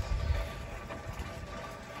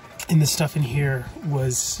 And the stuff in here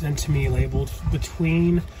was sent to me labeled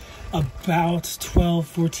between about $12,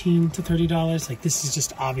 $14 to $30. Like, this is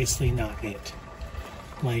just obviously not it.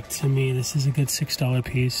 Like, to me, this is a good $6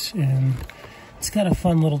 piece, and it's got a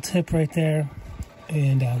fun little tip right there,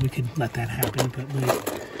 and we could let that happen. But like,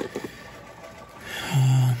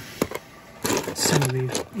 some of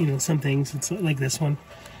these, you know, some things, it's like this one,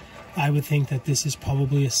 I would think that this is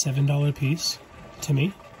probably a $7 piece to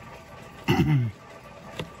me.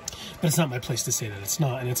 But it's not my place to say that it's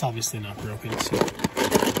not, and it's obviously not broken. So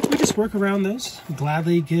we just work around those.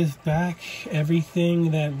 Gladly give back everything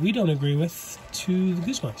that we don't agree with to the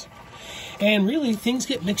Guzmans. And really, things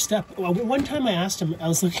get mixed up. One time I asked him, I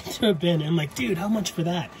was looking through a bin, and I'm like, dude, how much for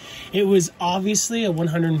that? It was obviously a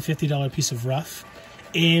 $150 piece of rough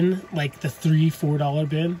in like the $3, $4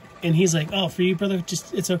 bin. And he's like, oh, for you, brother,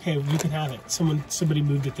 just, it's okay, you can have it. Somebody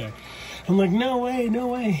moved it there. I'm like, no way, no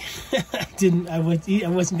way. I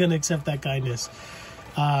wasn't gonna accept that kindness.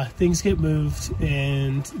 Things get moved,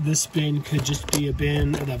 and this bin could just be a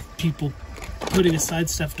bin of people putting aside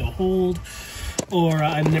stuff to hold, or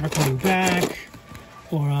I'm never coming back,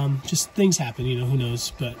 or just things happen, you know, who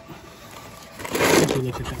knows. But take a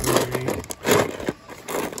look at that one right.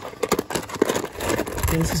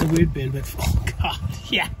 Yeah, this is a weird bin, but oh god,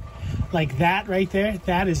 yeah. Like that right there,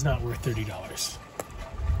 that is not worth $30.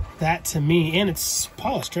 That to me, and it's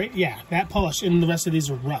polished, right? Yeah, that polish, and the rest of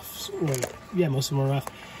these are rough. Or, yeah, most of them are rough.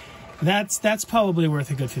 That's probably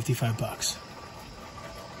worth a good $55.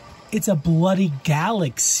 It's a bloody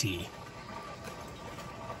galaxy.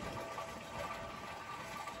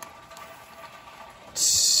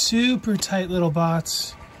 Super tight little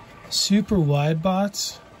bots, super wide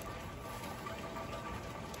bots,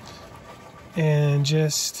 and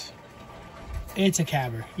just, it's a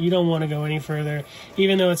cabber. You don't want to go any further.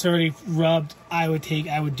 Even though it's already rubbed, I would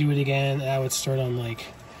do it again. I would start on like,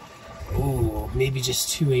 oh, maybe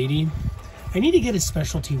just 280. I need to get a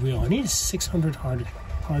specialty wheel. I need a 600 hard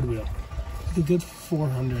wheel. Like a good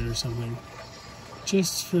 400 or something.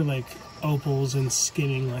 Just for like opals and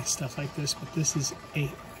skimming, like stuff like this. But this is a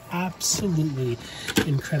absolutely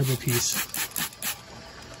incredible piece.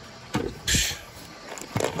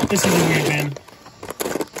 This is a weird bin.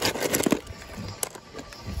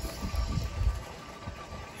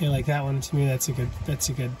 Yeah, like that one to me, that's a good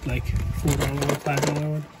like $4 or $5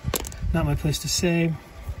 one. Not my place to say,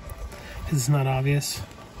 because it's not obvious.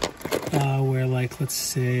 Where like, let's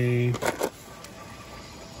say,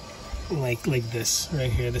 like this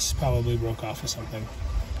right here, this probably broke off or something.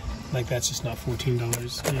 Like that's just not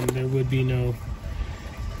 $14, and there would be no,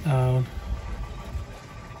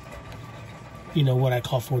 you know, what I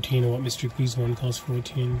call 14 or what Mr. Guzman calls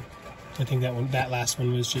 14. I think that last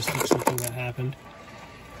one was just like something that happened.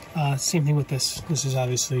 Same thing with this. This is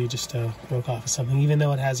obviously just broke off of something, even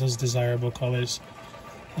though it has those desirable colors.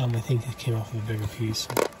 I think it came off of a bigger piece.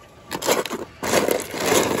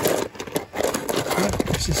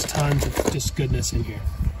 There's just tons of just goodness in here.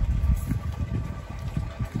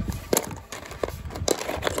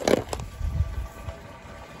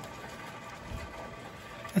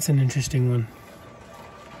 That's an interesting one.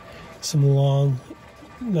 Some long,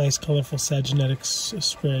 nice, colorful Saginetics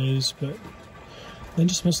sprays, but then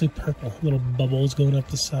just mostly purple. Little bubbles going up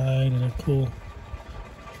the side, and a cool,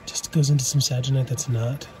 just goes into some Saginite that's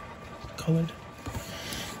not colored.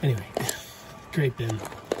 Anyway, great bin.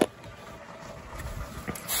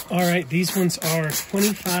 All right, these ones are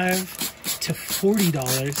 $25 to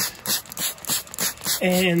 $40,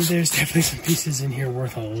 and there's definitely some pieces in here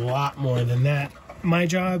worth a lot more than that. My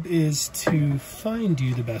job is to find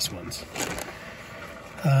you the best ones,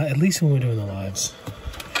 at least when we're doing the lives.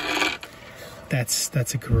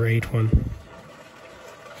 That's a great one,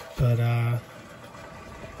 but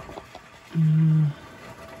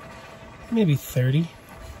maybe 30.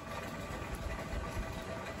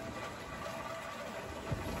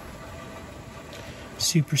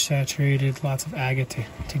 Super saturated, lots of agate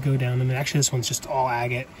to go down them. And actually, this one's just all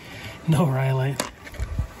agate, no rhyolite.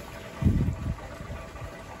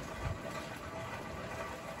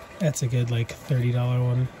 That's a good like $30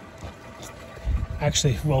 one.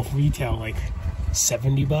 Actually, well, retail like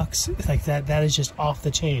 $70. Like that is just off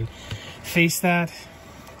the chain. Face that,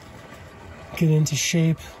 get into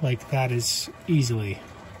shape, like that is easily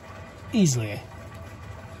 $70.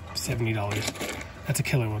 That's a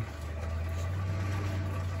killer one.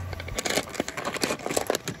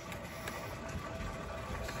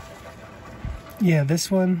 Yeah, this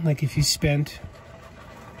one, like if you spent,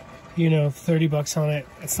 you know, $30 on it,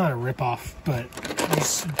 it's not a rip-off, but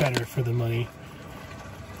it's better for the money.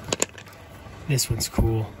 This one's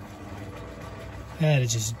cool. That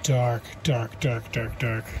is just dark, dark, dark, dark,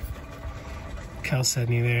 dark.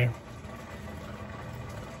 Chalcedony there.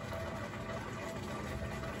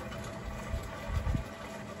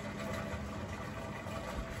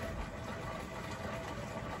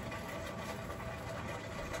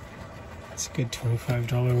 It's a good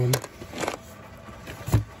 $25 one.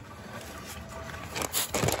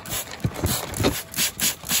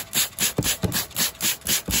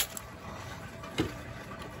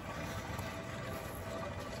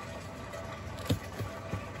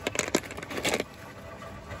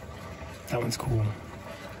 That one's cool.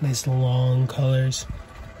 Nice long colors.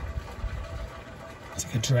 It's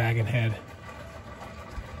like a dragon head.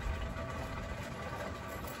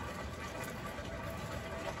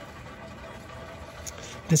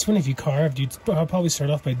 This one, if you carved, you'd probably start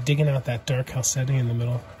off by digging out that dark chalcedony in the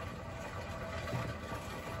middle.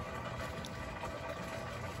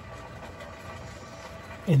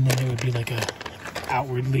 And then it would be like a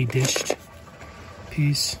outwardly dished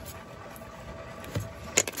piece.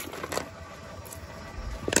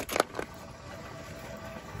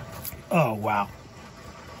 Oh, wow.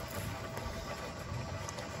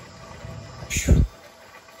 Phew.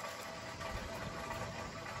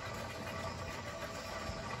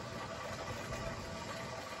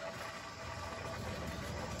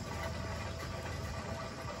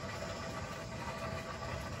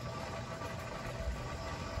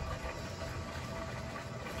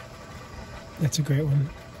 That's a great one.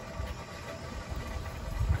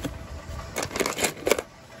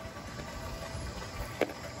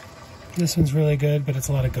 This one's really good, but it's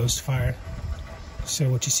a lot of ghost fire. So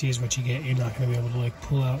what you see is what you get. You're not going to be able to like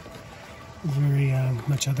pull out very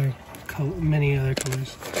many other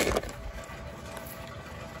colors.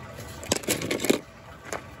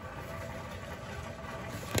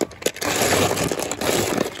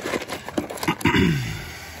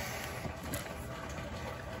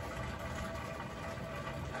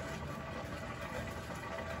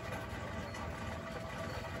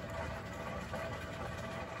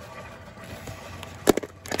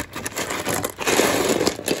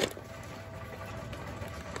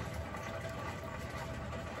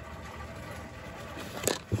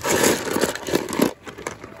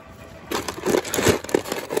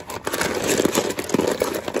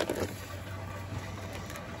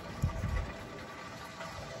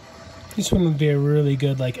 This one would be a really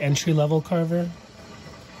good like entry-level carver.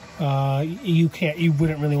 You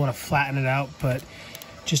wouldn't really want to flatten it out, but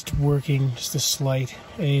just working just the slight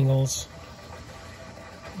angles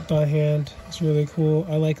by hand is really cool.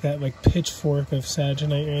 I like that like pitchfork of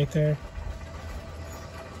Saginite right there.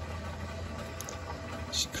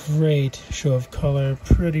 It's great show of color,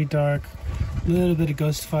 pretty dark, a little bit of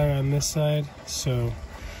ghost fire on this side. So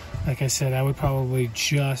like I said, I would probably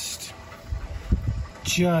just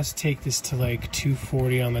take this to like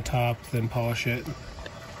 240 on the top, then polish it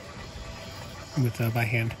with by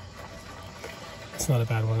hand. It's not a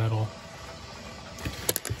bad one at all.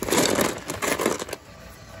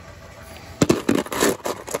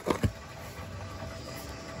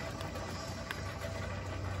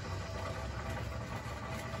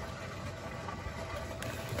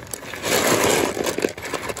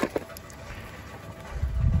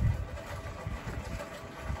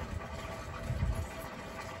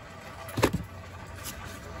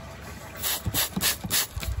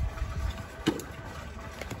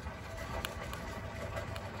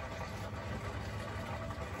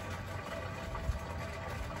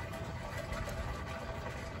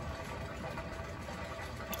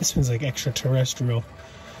 This one's like extraterrestrial.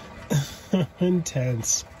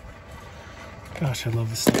 Intense. Gosh, I love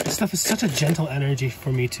this stuff. This stuff is such a gentle energy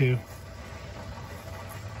for me too.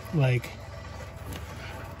 Like,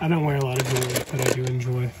 I don't wear a lot of jewelry, but I do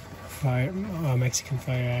enjoy Mexican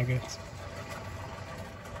fire agates.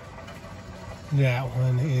 That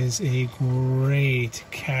one is a great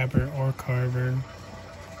cabber or carver.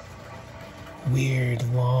 Weird,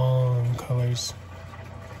 long colors.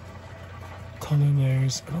 Color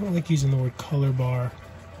layers. I don't like using the word color bar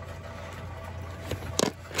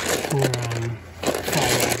for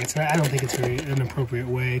fire agates. I don't think it's really an appropriate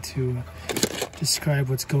way to describe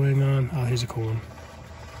what's going on. Oh, here's a cool one.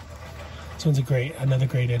 This one's another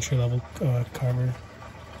great entry-level carver.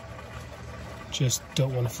 Just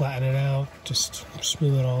don't want to flatten it out. Just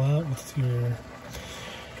smooth it all out with your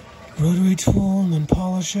rotary tool and then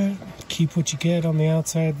polish it. Keep what you get on the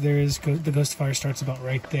outside. The ghost fire starts about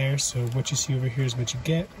right there, so what you see over here is what you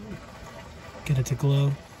get. Get it to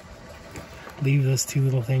glow. Leave those two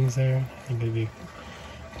little things there. I think it'd be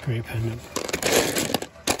a great pendant.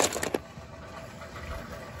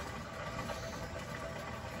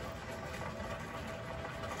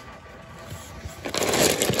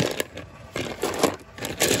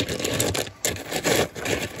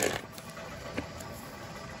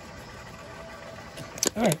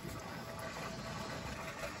 Alright,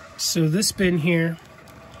 so this bin here,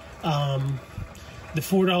 the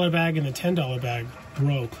 $4 bag and the $10 bag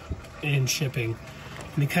broke in shipping,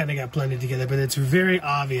 and they kind of got blended together, but it's very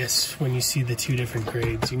obvious when you see the two different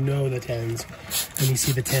grades. You know the 10s when you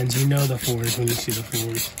see the 10s, you know the 4s when you see the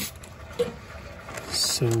 4s.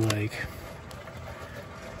 So like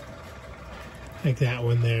that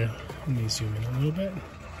one there, let me zoom in a little bit.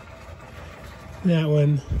 That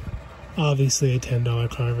one, obviously a $10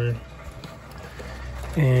 carver,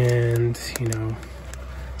 and you know,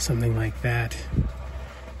 something like that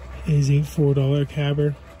is a $4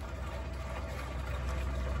 cabber.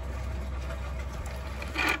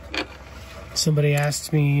 Somebody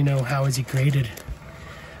asked me, you know, how is he graded?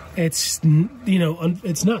 It's, you know,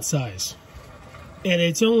 it's not size, and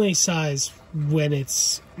it's only size when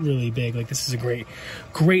it's really big. Like this is a great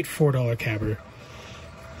 $4 cabber.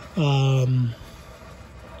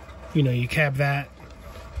 You know, you cab that,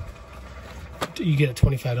 you get a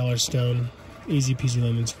 $25 stone. Easy peasy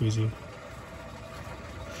lemon squeezy.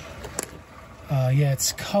 Yeah,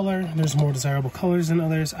 it's color. There's more desirable colors than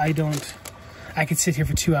others. I could sit here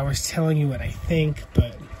for 2 hours telling you what I think,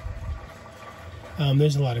 but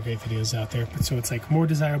there's a lot of great videos out there. So it's like more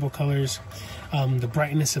desirable colors, the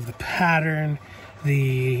brightness of the pattern,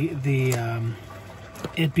 it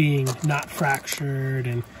being not fractured,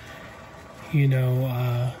 and you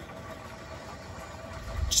know,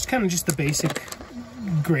 just kind of just the basic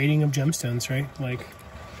grading of gemstones, right? Like,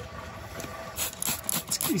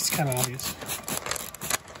 it's kind of obvious.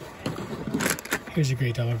 Here's a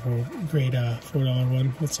great $4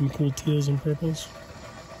 one with some cool teals and purples.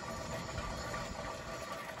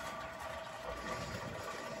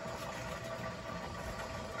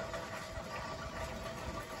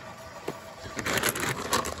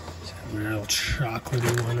 It's a real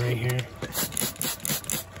chocolatey one right here.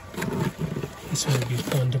 This one would be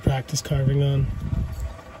fun to practice carving on.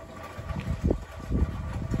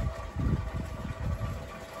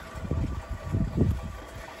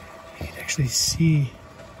 You can actually see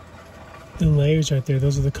the layers right there.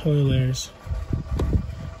 Those are the color layers.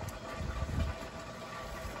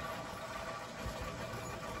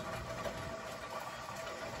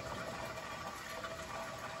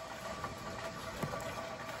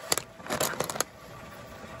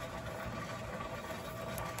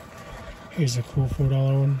 Here's a cool $4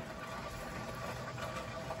 one.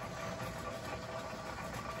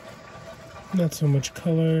 Not so much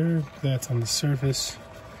color, that's on the surface.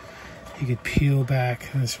 You could peel back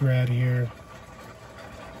this red here.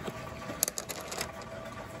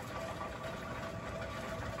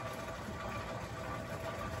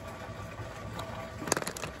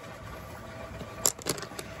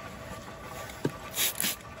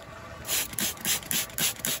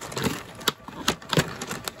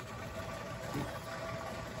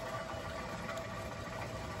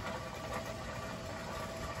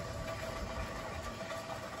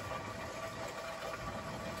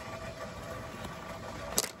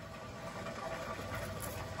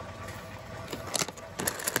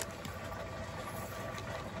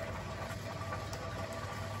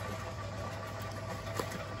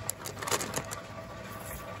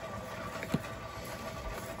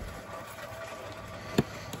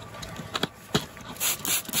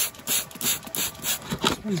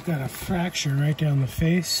 He's got a fracture right down the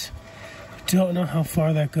face. Don't know how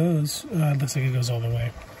far that goes. It looks like it goes all the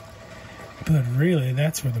way. But really,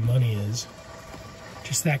 that's where the money is.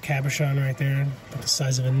 Just that cabochon right there, about the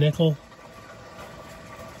size of a nickel.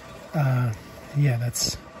 Yeah,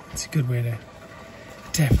 that's a good way to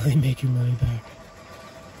definitely make your money back.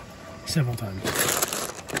 Several times.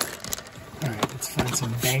 Alright, let's find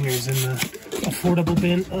some bangers in the affordable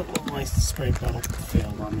bin. Oh, my spray bottle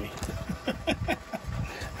failed on me.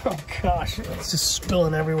 Oh gosh, it's just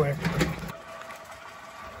spilling everywhere.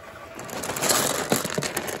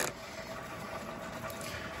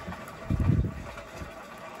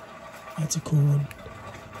 That's a cool one.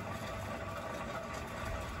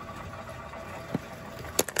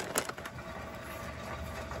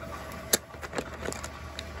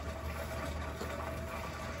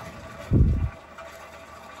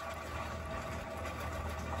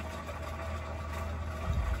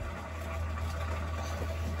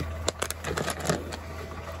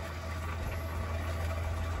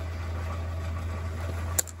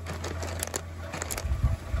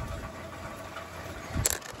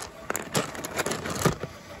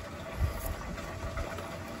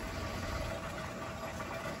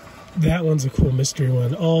 That one's a cool mystery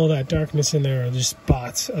one. All that darkness in there are just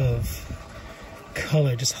spots of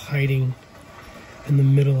color just hiding in the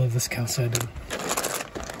middle of this chalcedony.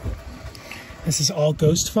 This is all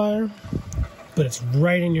ghost fire, but it's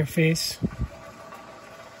right in your face.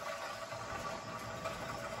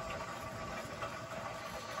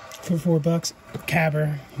 For $4,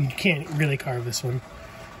 Cabber. You can't really carve this one.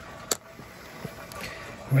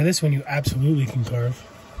 Where this one you absolutely can carve.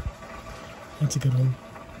 That's a good one.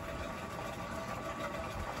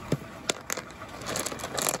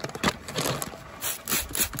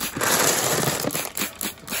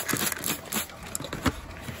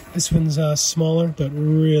 This one's smaller, but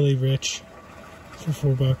really rich for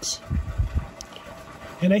 $4.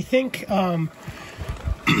 And I think I'll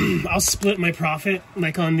split my profit.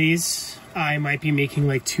 Like on these, I might be making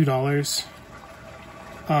like $2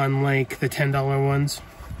 on like the $10 ones.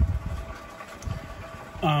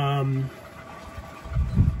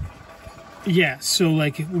 Yeah, so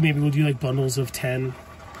like maybe we'll do like bundles of 10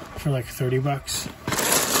 for like $30.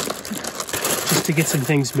 Just to get some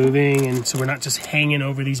things moving, and so we're not just hanging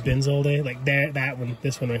over these bins all day. Like that one,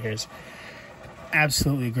 this one right here is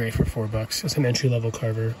absolutely great for $4. It's an entry-level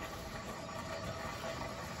carver.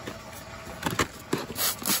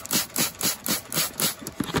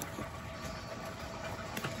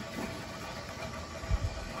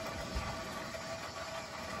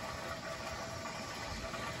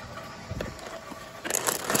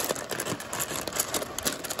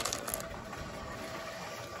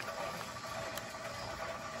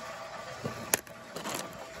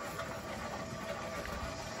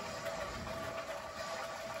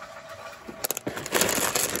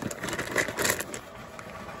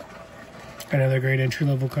 Another great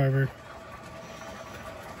entry-level carver.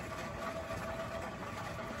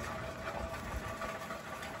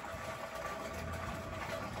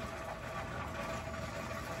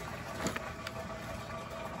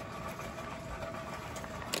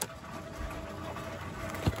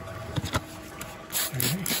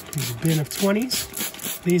 Here's a bin of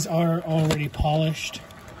 20s. These are already polished,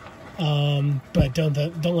 but don't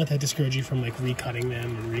let that discourage you from like recutting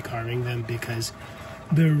them and recarving them, because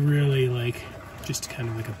they're really like just kind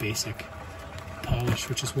of like a basic polish,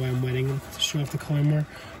 which is why I'm wetting them to show off the color more.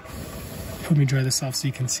 Let me dry this off so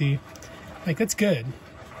you can see. Like, that's good,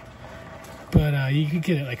 but you could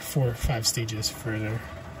get it like 4 or 5 stages further.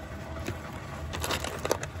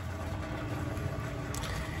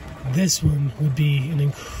 This one would be an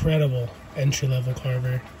incredible entry-level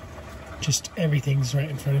carver. Just everything's right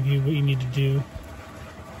in front of you, what you need to do.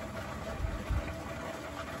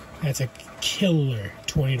 That's a killer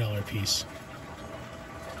 $20 piece.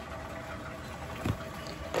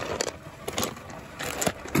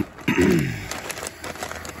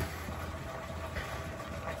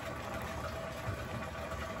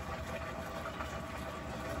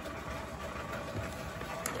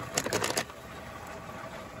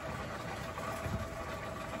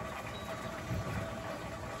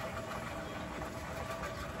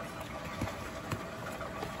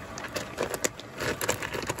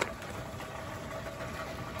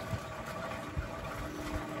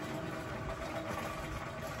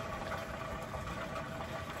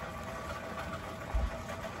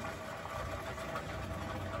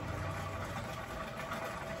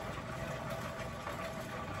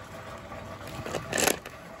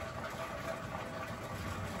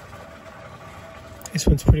 This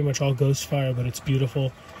one's pretty much all ghost fire, but it's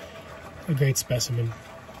beautiful. A great specimen.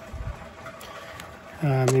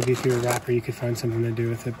 Maybe if you're a rapper, you could find something to do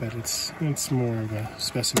with it, but it's more of a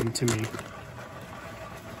specimen to me.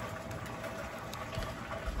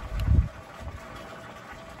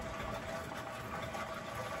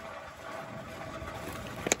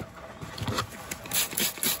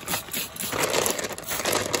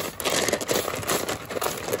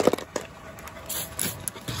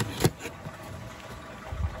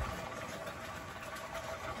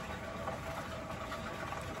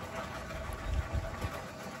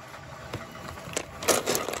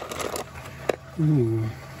 Ooh.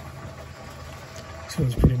 This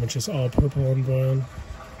one's pretty much just all purple and brown.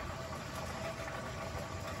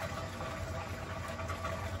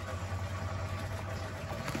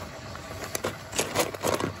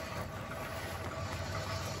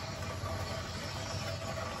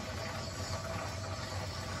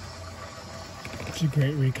 It's a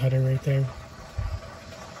great recutter right there.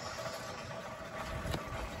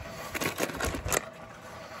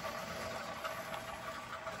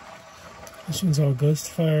 This one's all ghost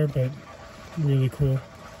fire, but really cool.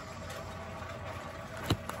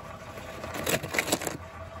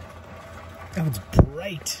 That one's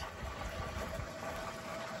bright.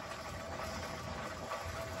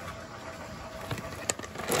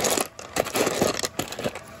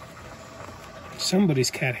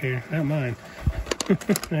 Somebody's cat hair, not mine.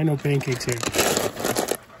 I know Pancake's hair.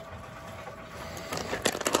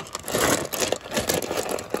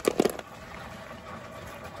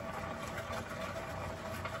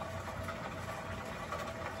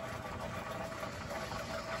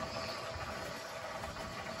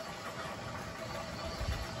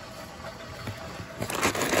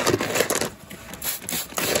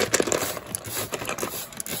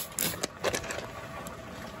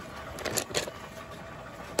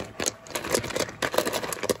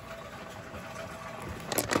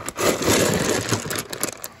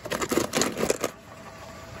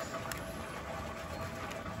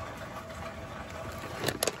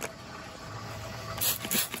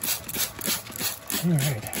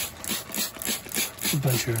 Alright, a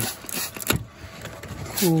bunch of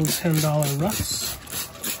cool $10 roughs.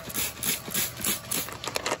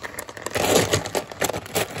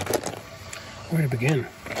 Where to begin?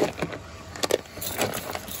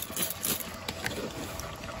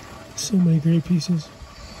 So many great pieces.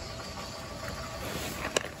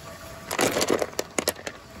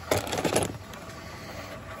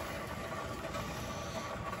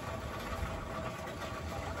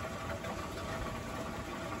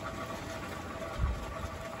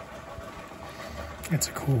 That's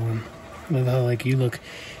a cool one. I love how like you look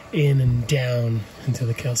in and down into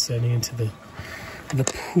the chalcedony, into the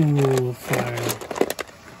pool of fire.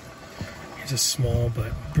 Here's a small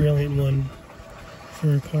but brilliant one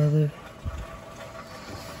for a carver.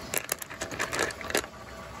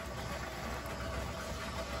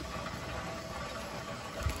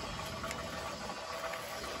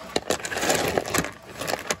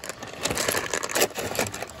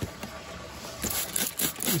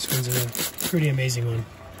 This one's a pretty amazing one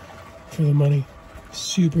for the money.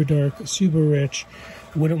 Super dark, super rich.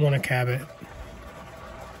 Wouldn't want to cab it.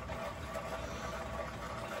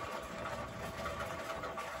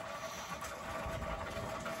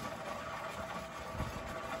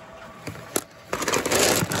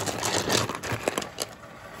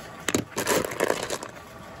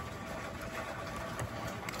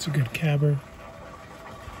 It's a good cabber.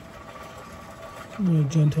 A really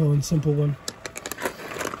gentle and simple one.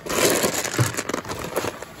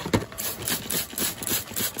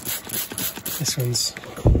 This one's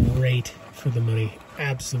great for the money.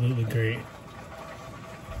 Absolutely great.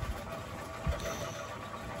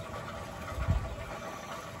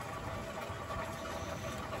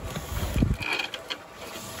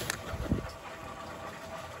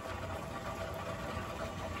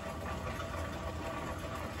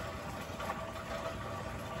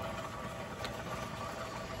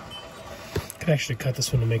 I should cut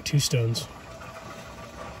this one to make 2 stones.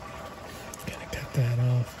 Gotta cut that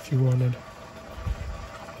off if you wanted.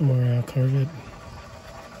 Or carve it.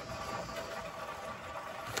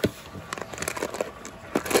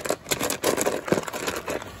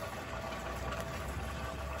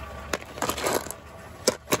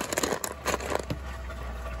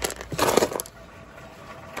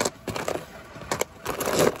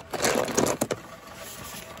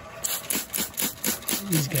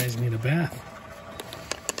 These guys need a bath.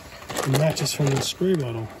 And not just from the spray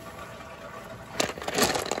bottle.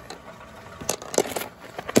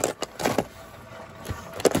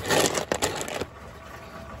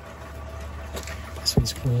 This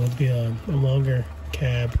one's cool. It'll be a longer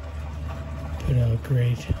cab. Put out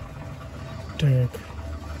great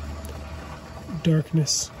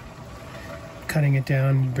darkness. Cutting it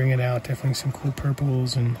down, bring it out. Definitely some cool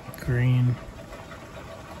purples and green.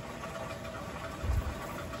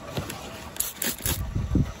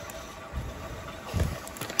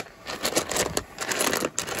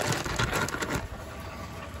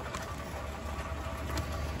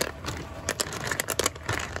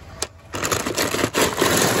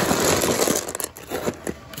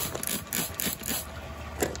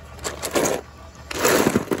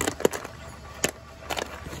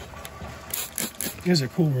 Here's a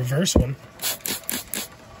cool reverse one.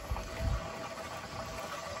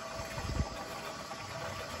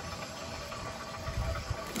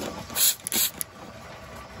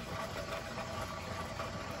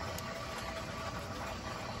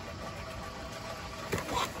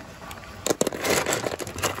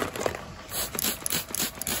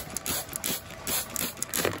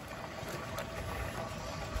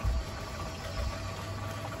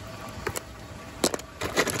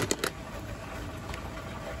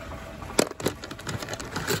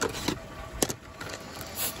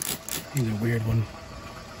 He's a weird one.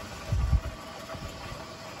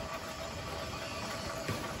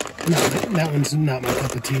 That one's not my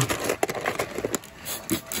cup of tea.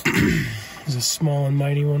 There's a small and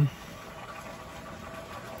mighty one.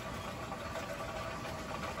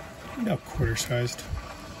 About quarter-sized.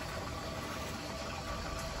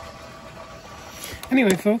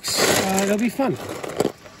 Anyway, folks, that'll be fun.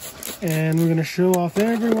 And we're going to show off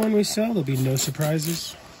everyone we sell. There'll be no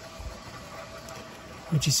surprises.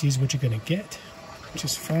 What you see is what you're going to get, which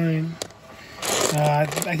is fine. I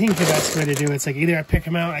think the best way to do it's like either I pick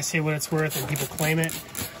them out, I say what it's worth, and people claim it,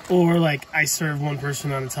 or like I serve one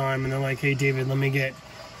person at a time, and they're like, hey, David, let me get,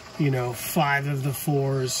 5 of the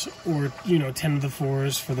 4s, or, 10 of the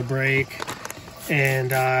 4s for the break, and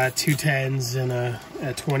 2 10s, and a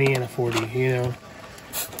 20 and a 40,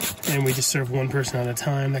 And we just serve one person at a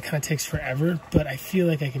time. That kind of takes forever, but I feel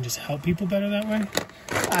like I can just help people better that way.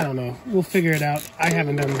 I don't know. We'll figure it out. I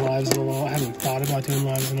haven't done lives in a while. I haven't thought about doing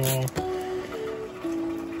lives in a while.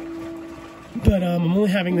 But I'm only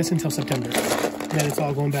having this until September. Then it's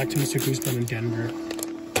all going back to Mr. Guzman in Denver.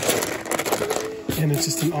 And it's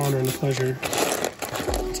just an honor and a pleasure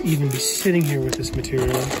to even be sitting here with this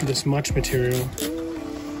material, this much material.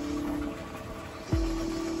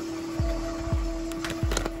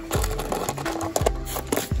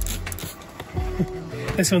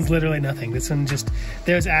 This one's literally nothing. This one just,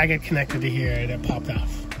 there's agate connected to here and it popped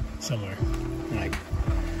off somewhere. Like,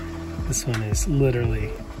 this one is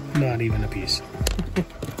literally not even a piece.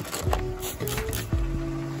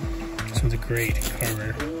 This one's a great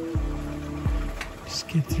carver. Just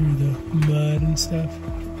get through the mud and stuff.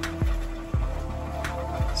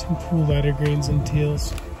 Some cool lighter greens and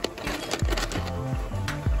teals.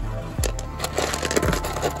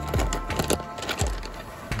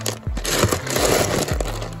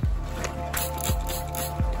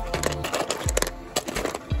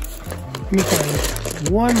 Let me find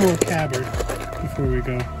one more cabbard before we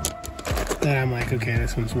go. Then I'm like, okay,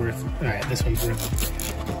 this one's worth, all right, this one's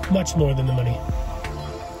worth much more than the money.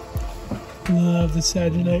 Love the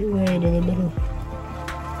Saginite right in the middle.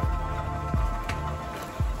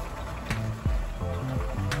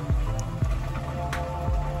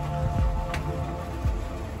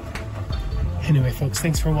 Anyway, folks,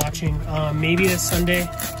 thanks for watching. Maybe this Sunday,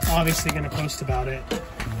 obviously going to post about it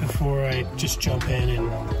before I just jump in and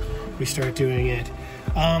we start doing it.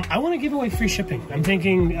 I want to give away free shipping. I'm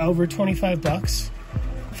thinking over 25 bucks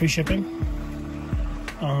free shipping.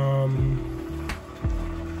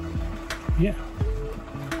 Yeah.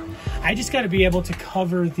 I just got to be able to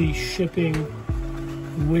cover the shipping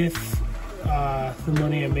with the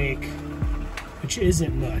money I make, which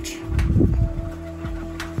isn't much.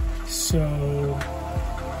 So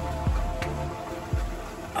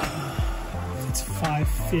if it's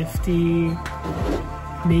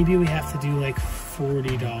 $5.50, maybe we have to do like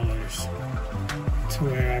 $40 to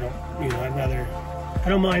where I don't, you know, I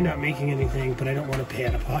don't mind not making anything, but I don't want to pay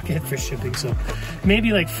out of pocket for shipping. So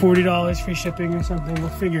maybe like $40 for shipping or something. We'll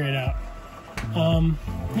figure it out.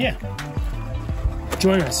 Yeah.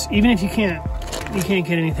 Join us. Even if you can't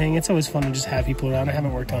get anything, it's always fun to just have people around. I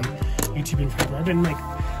haven't worked on YouTube in forever. I've been like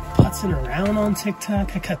putzing around on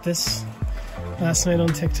TikTok. I cut this last night on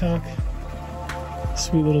TikTok.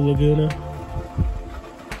 Sweet little Laguna.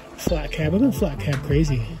 Flat cab. I've been flat cab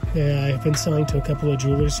crazy. Yeah, I've been selling to a couple of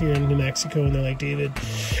jewelers here in New Mexico, and they're like, David,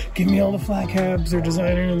 give me all the flat cabs. They're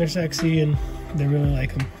designer and they're sexy, and they really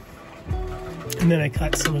like them. And then I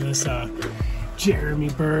cut some of this Jeremy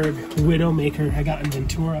Berg Widowmaker I got in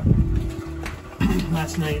Ventura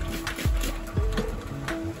last night,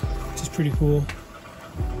 which is pretty cool.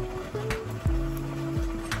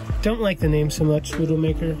 Don't like the name so much,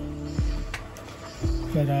 Widowmaker,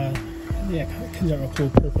 but yeah, it comes out real cool,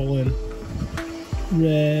 purple and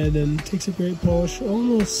red, and takes a great polish,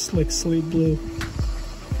 almost like slate blue.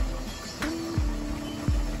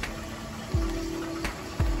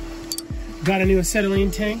 Got a new acetylene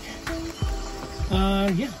tank.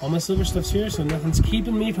 Yeah, all my silver stuff's here, so nothing's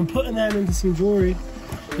keeping me from putting that into some jewelry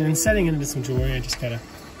and then setting it into some jewelry. I just gotta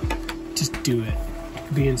do it,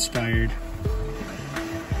 be inspired.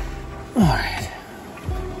 All right.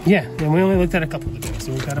 Yeah, and we only looked at a couple of things,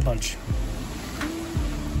 so we've got a bunch.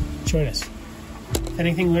 Join us. If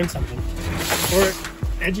anything, learn something. Or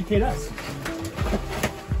educate us.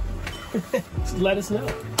 Just let us know.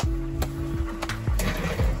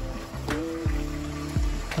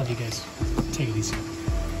 Love you guys. Take it easy.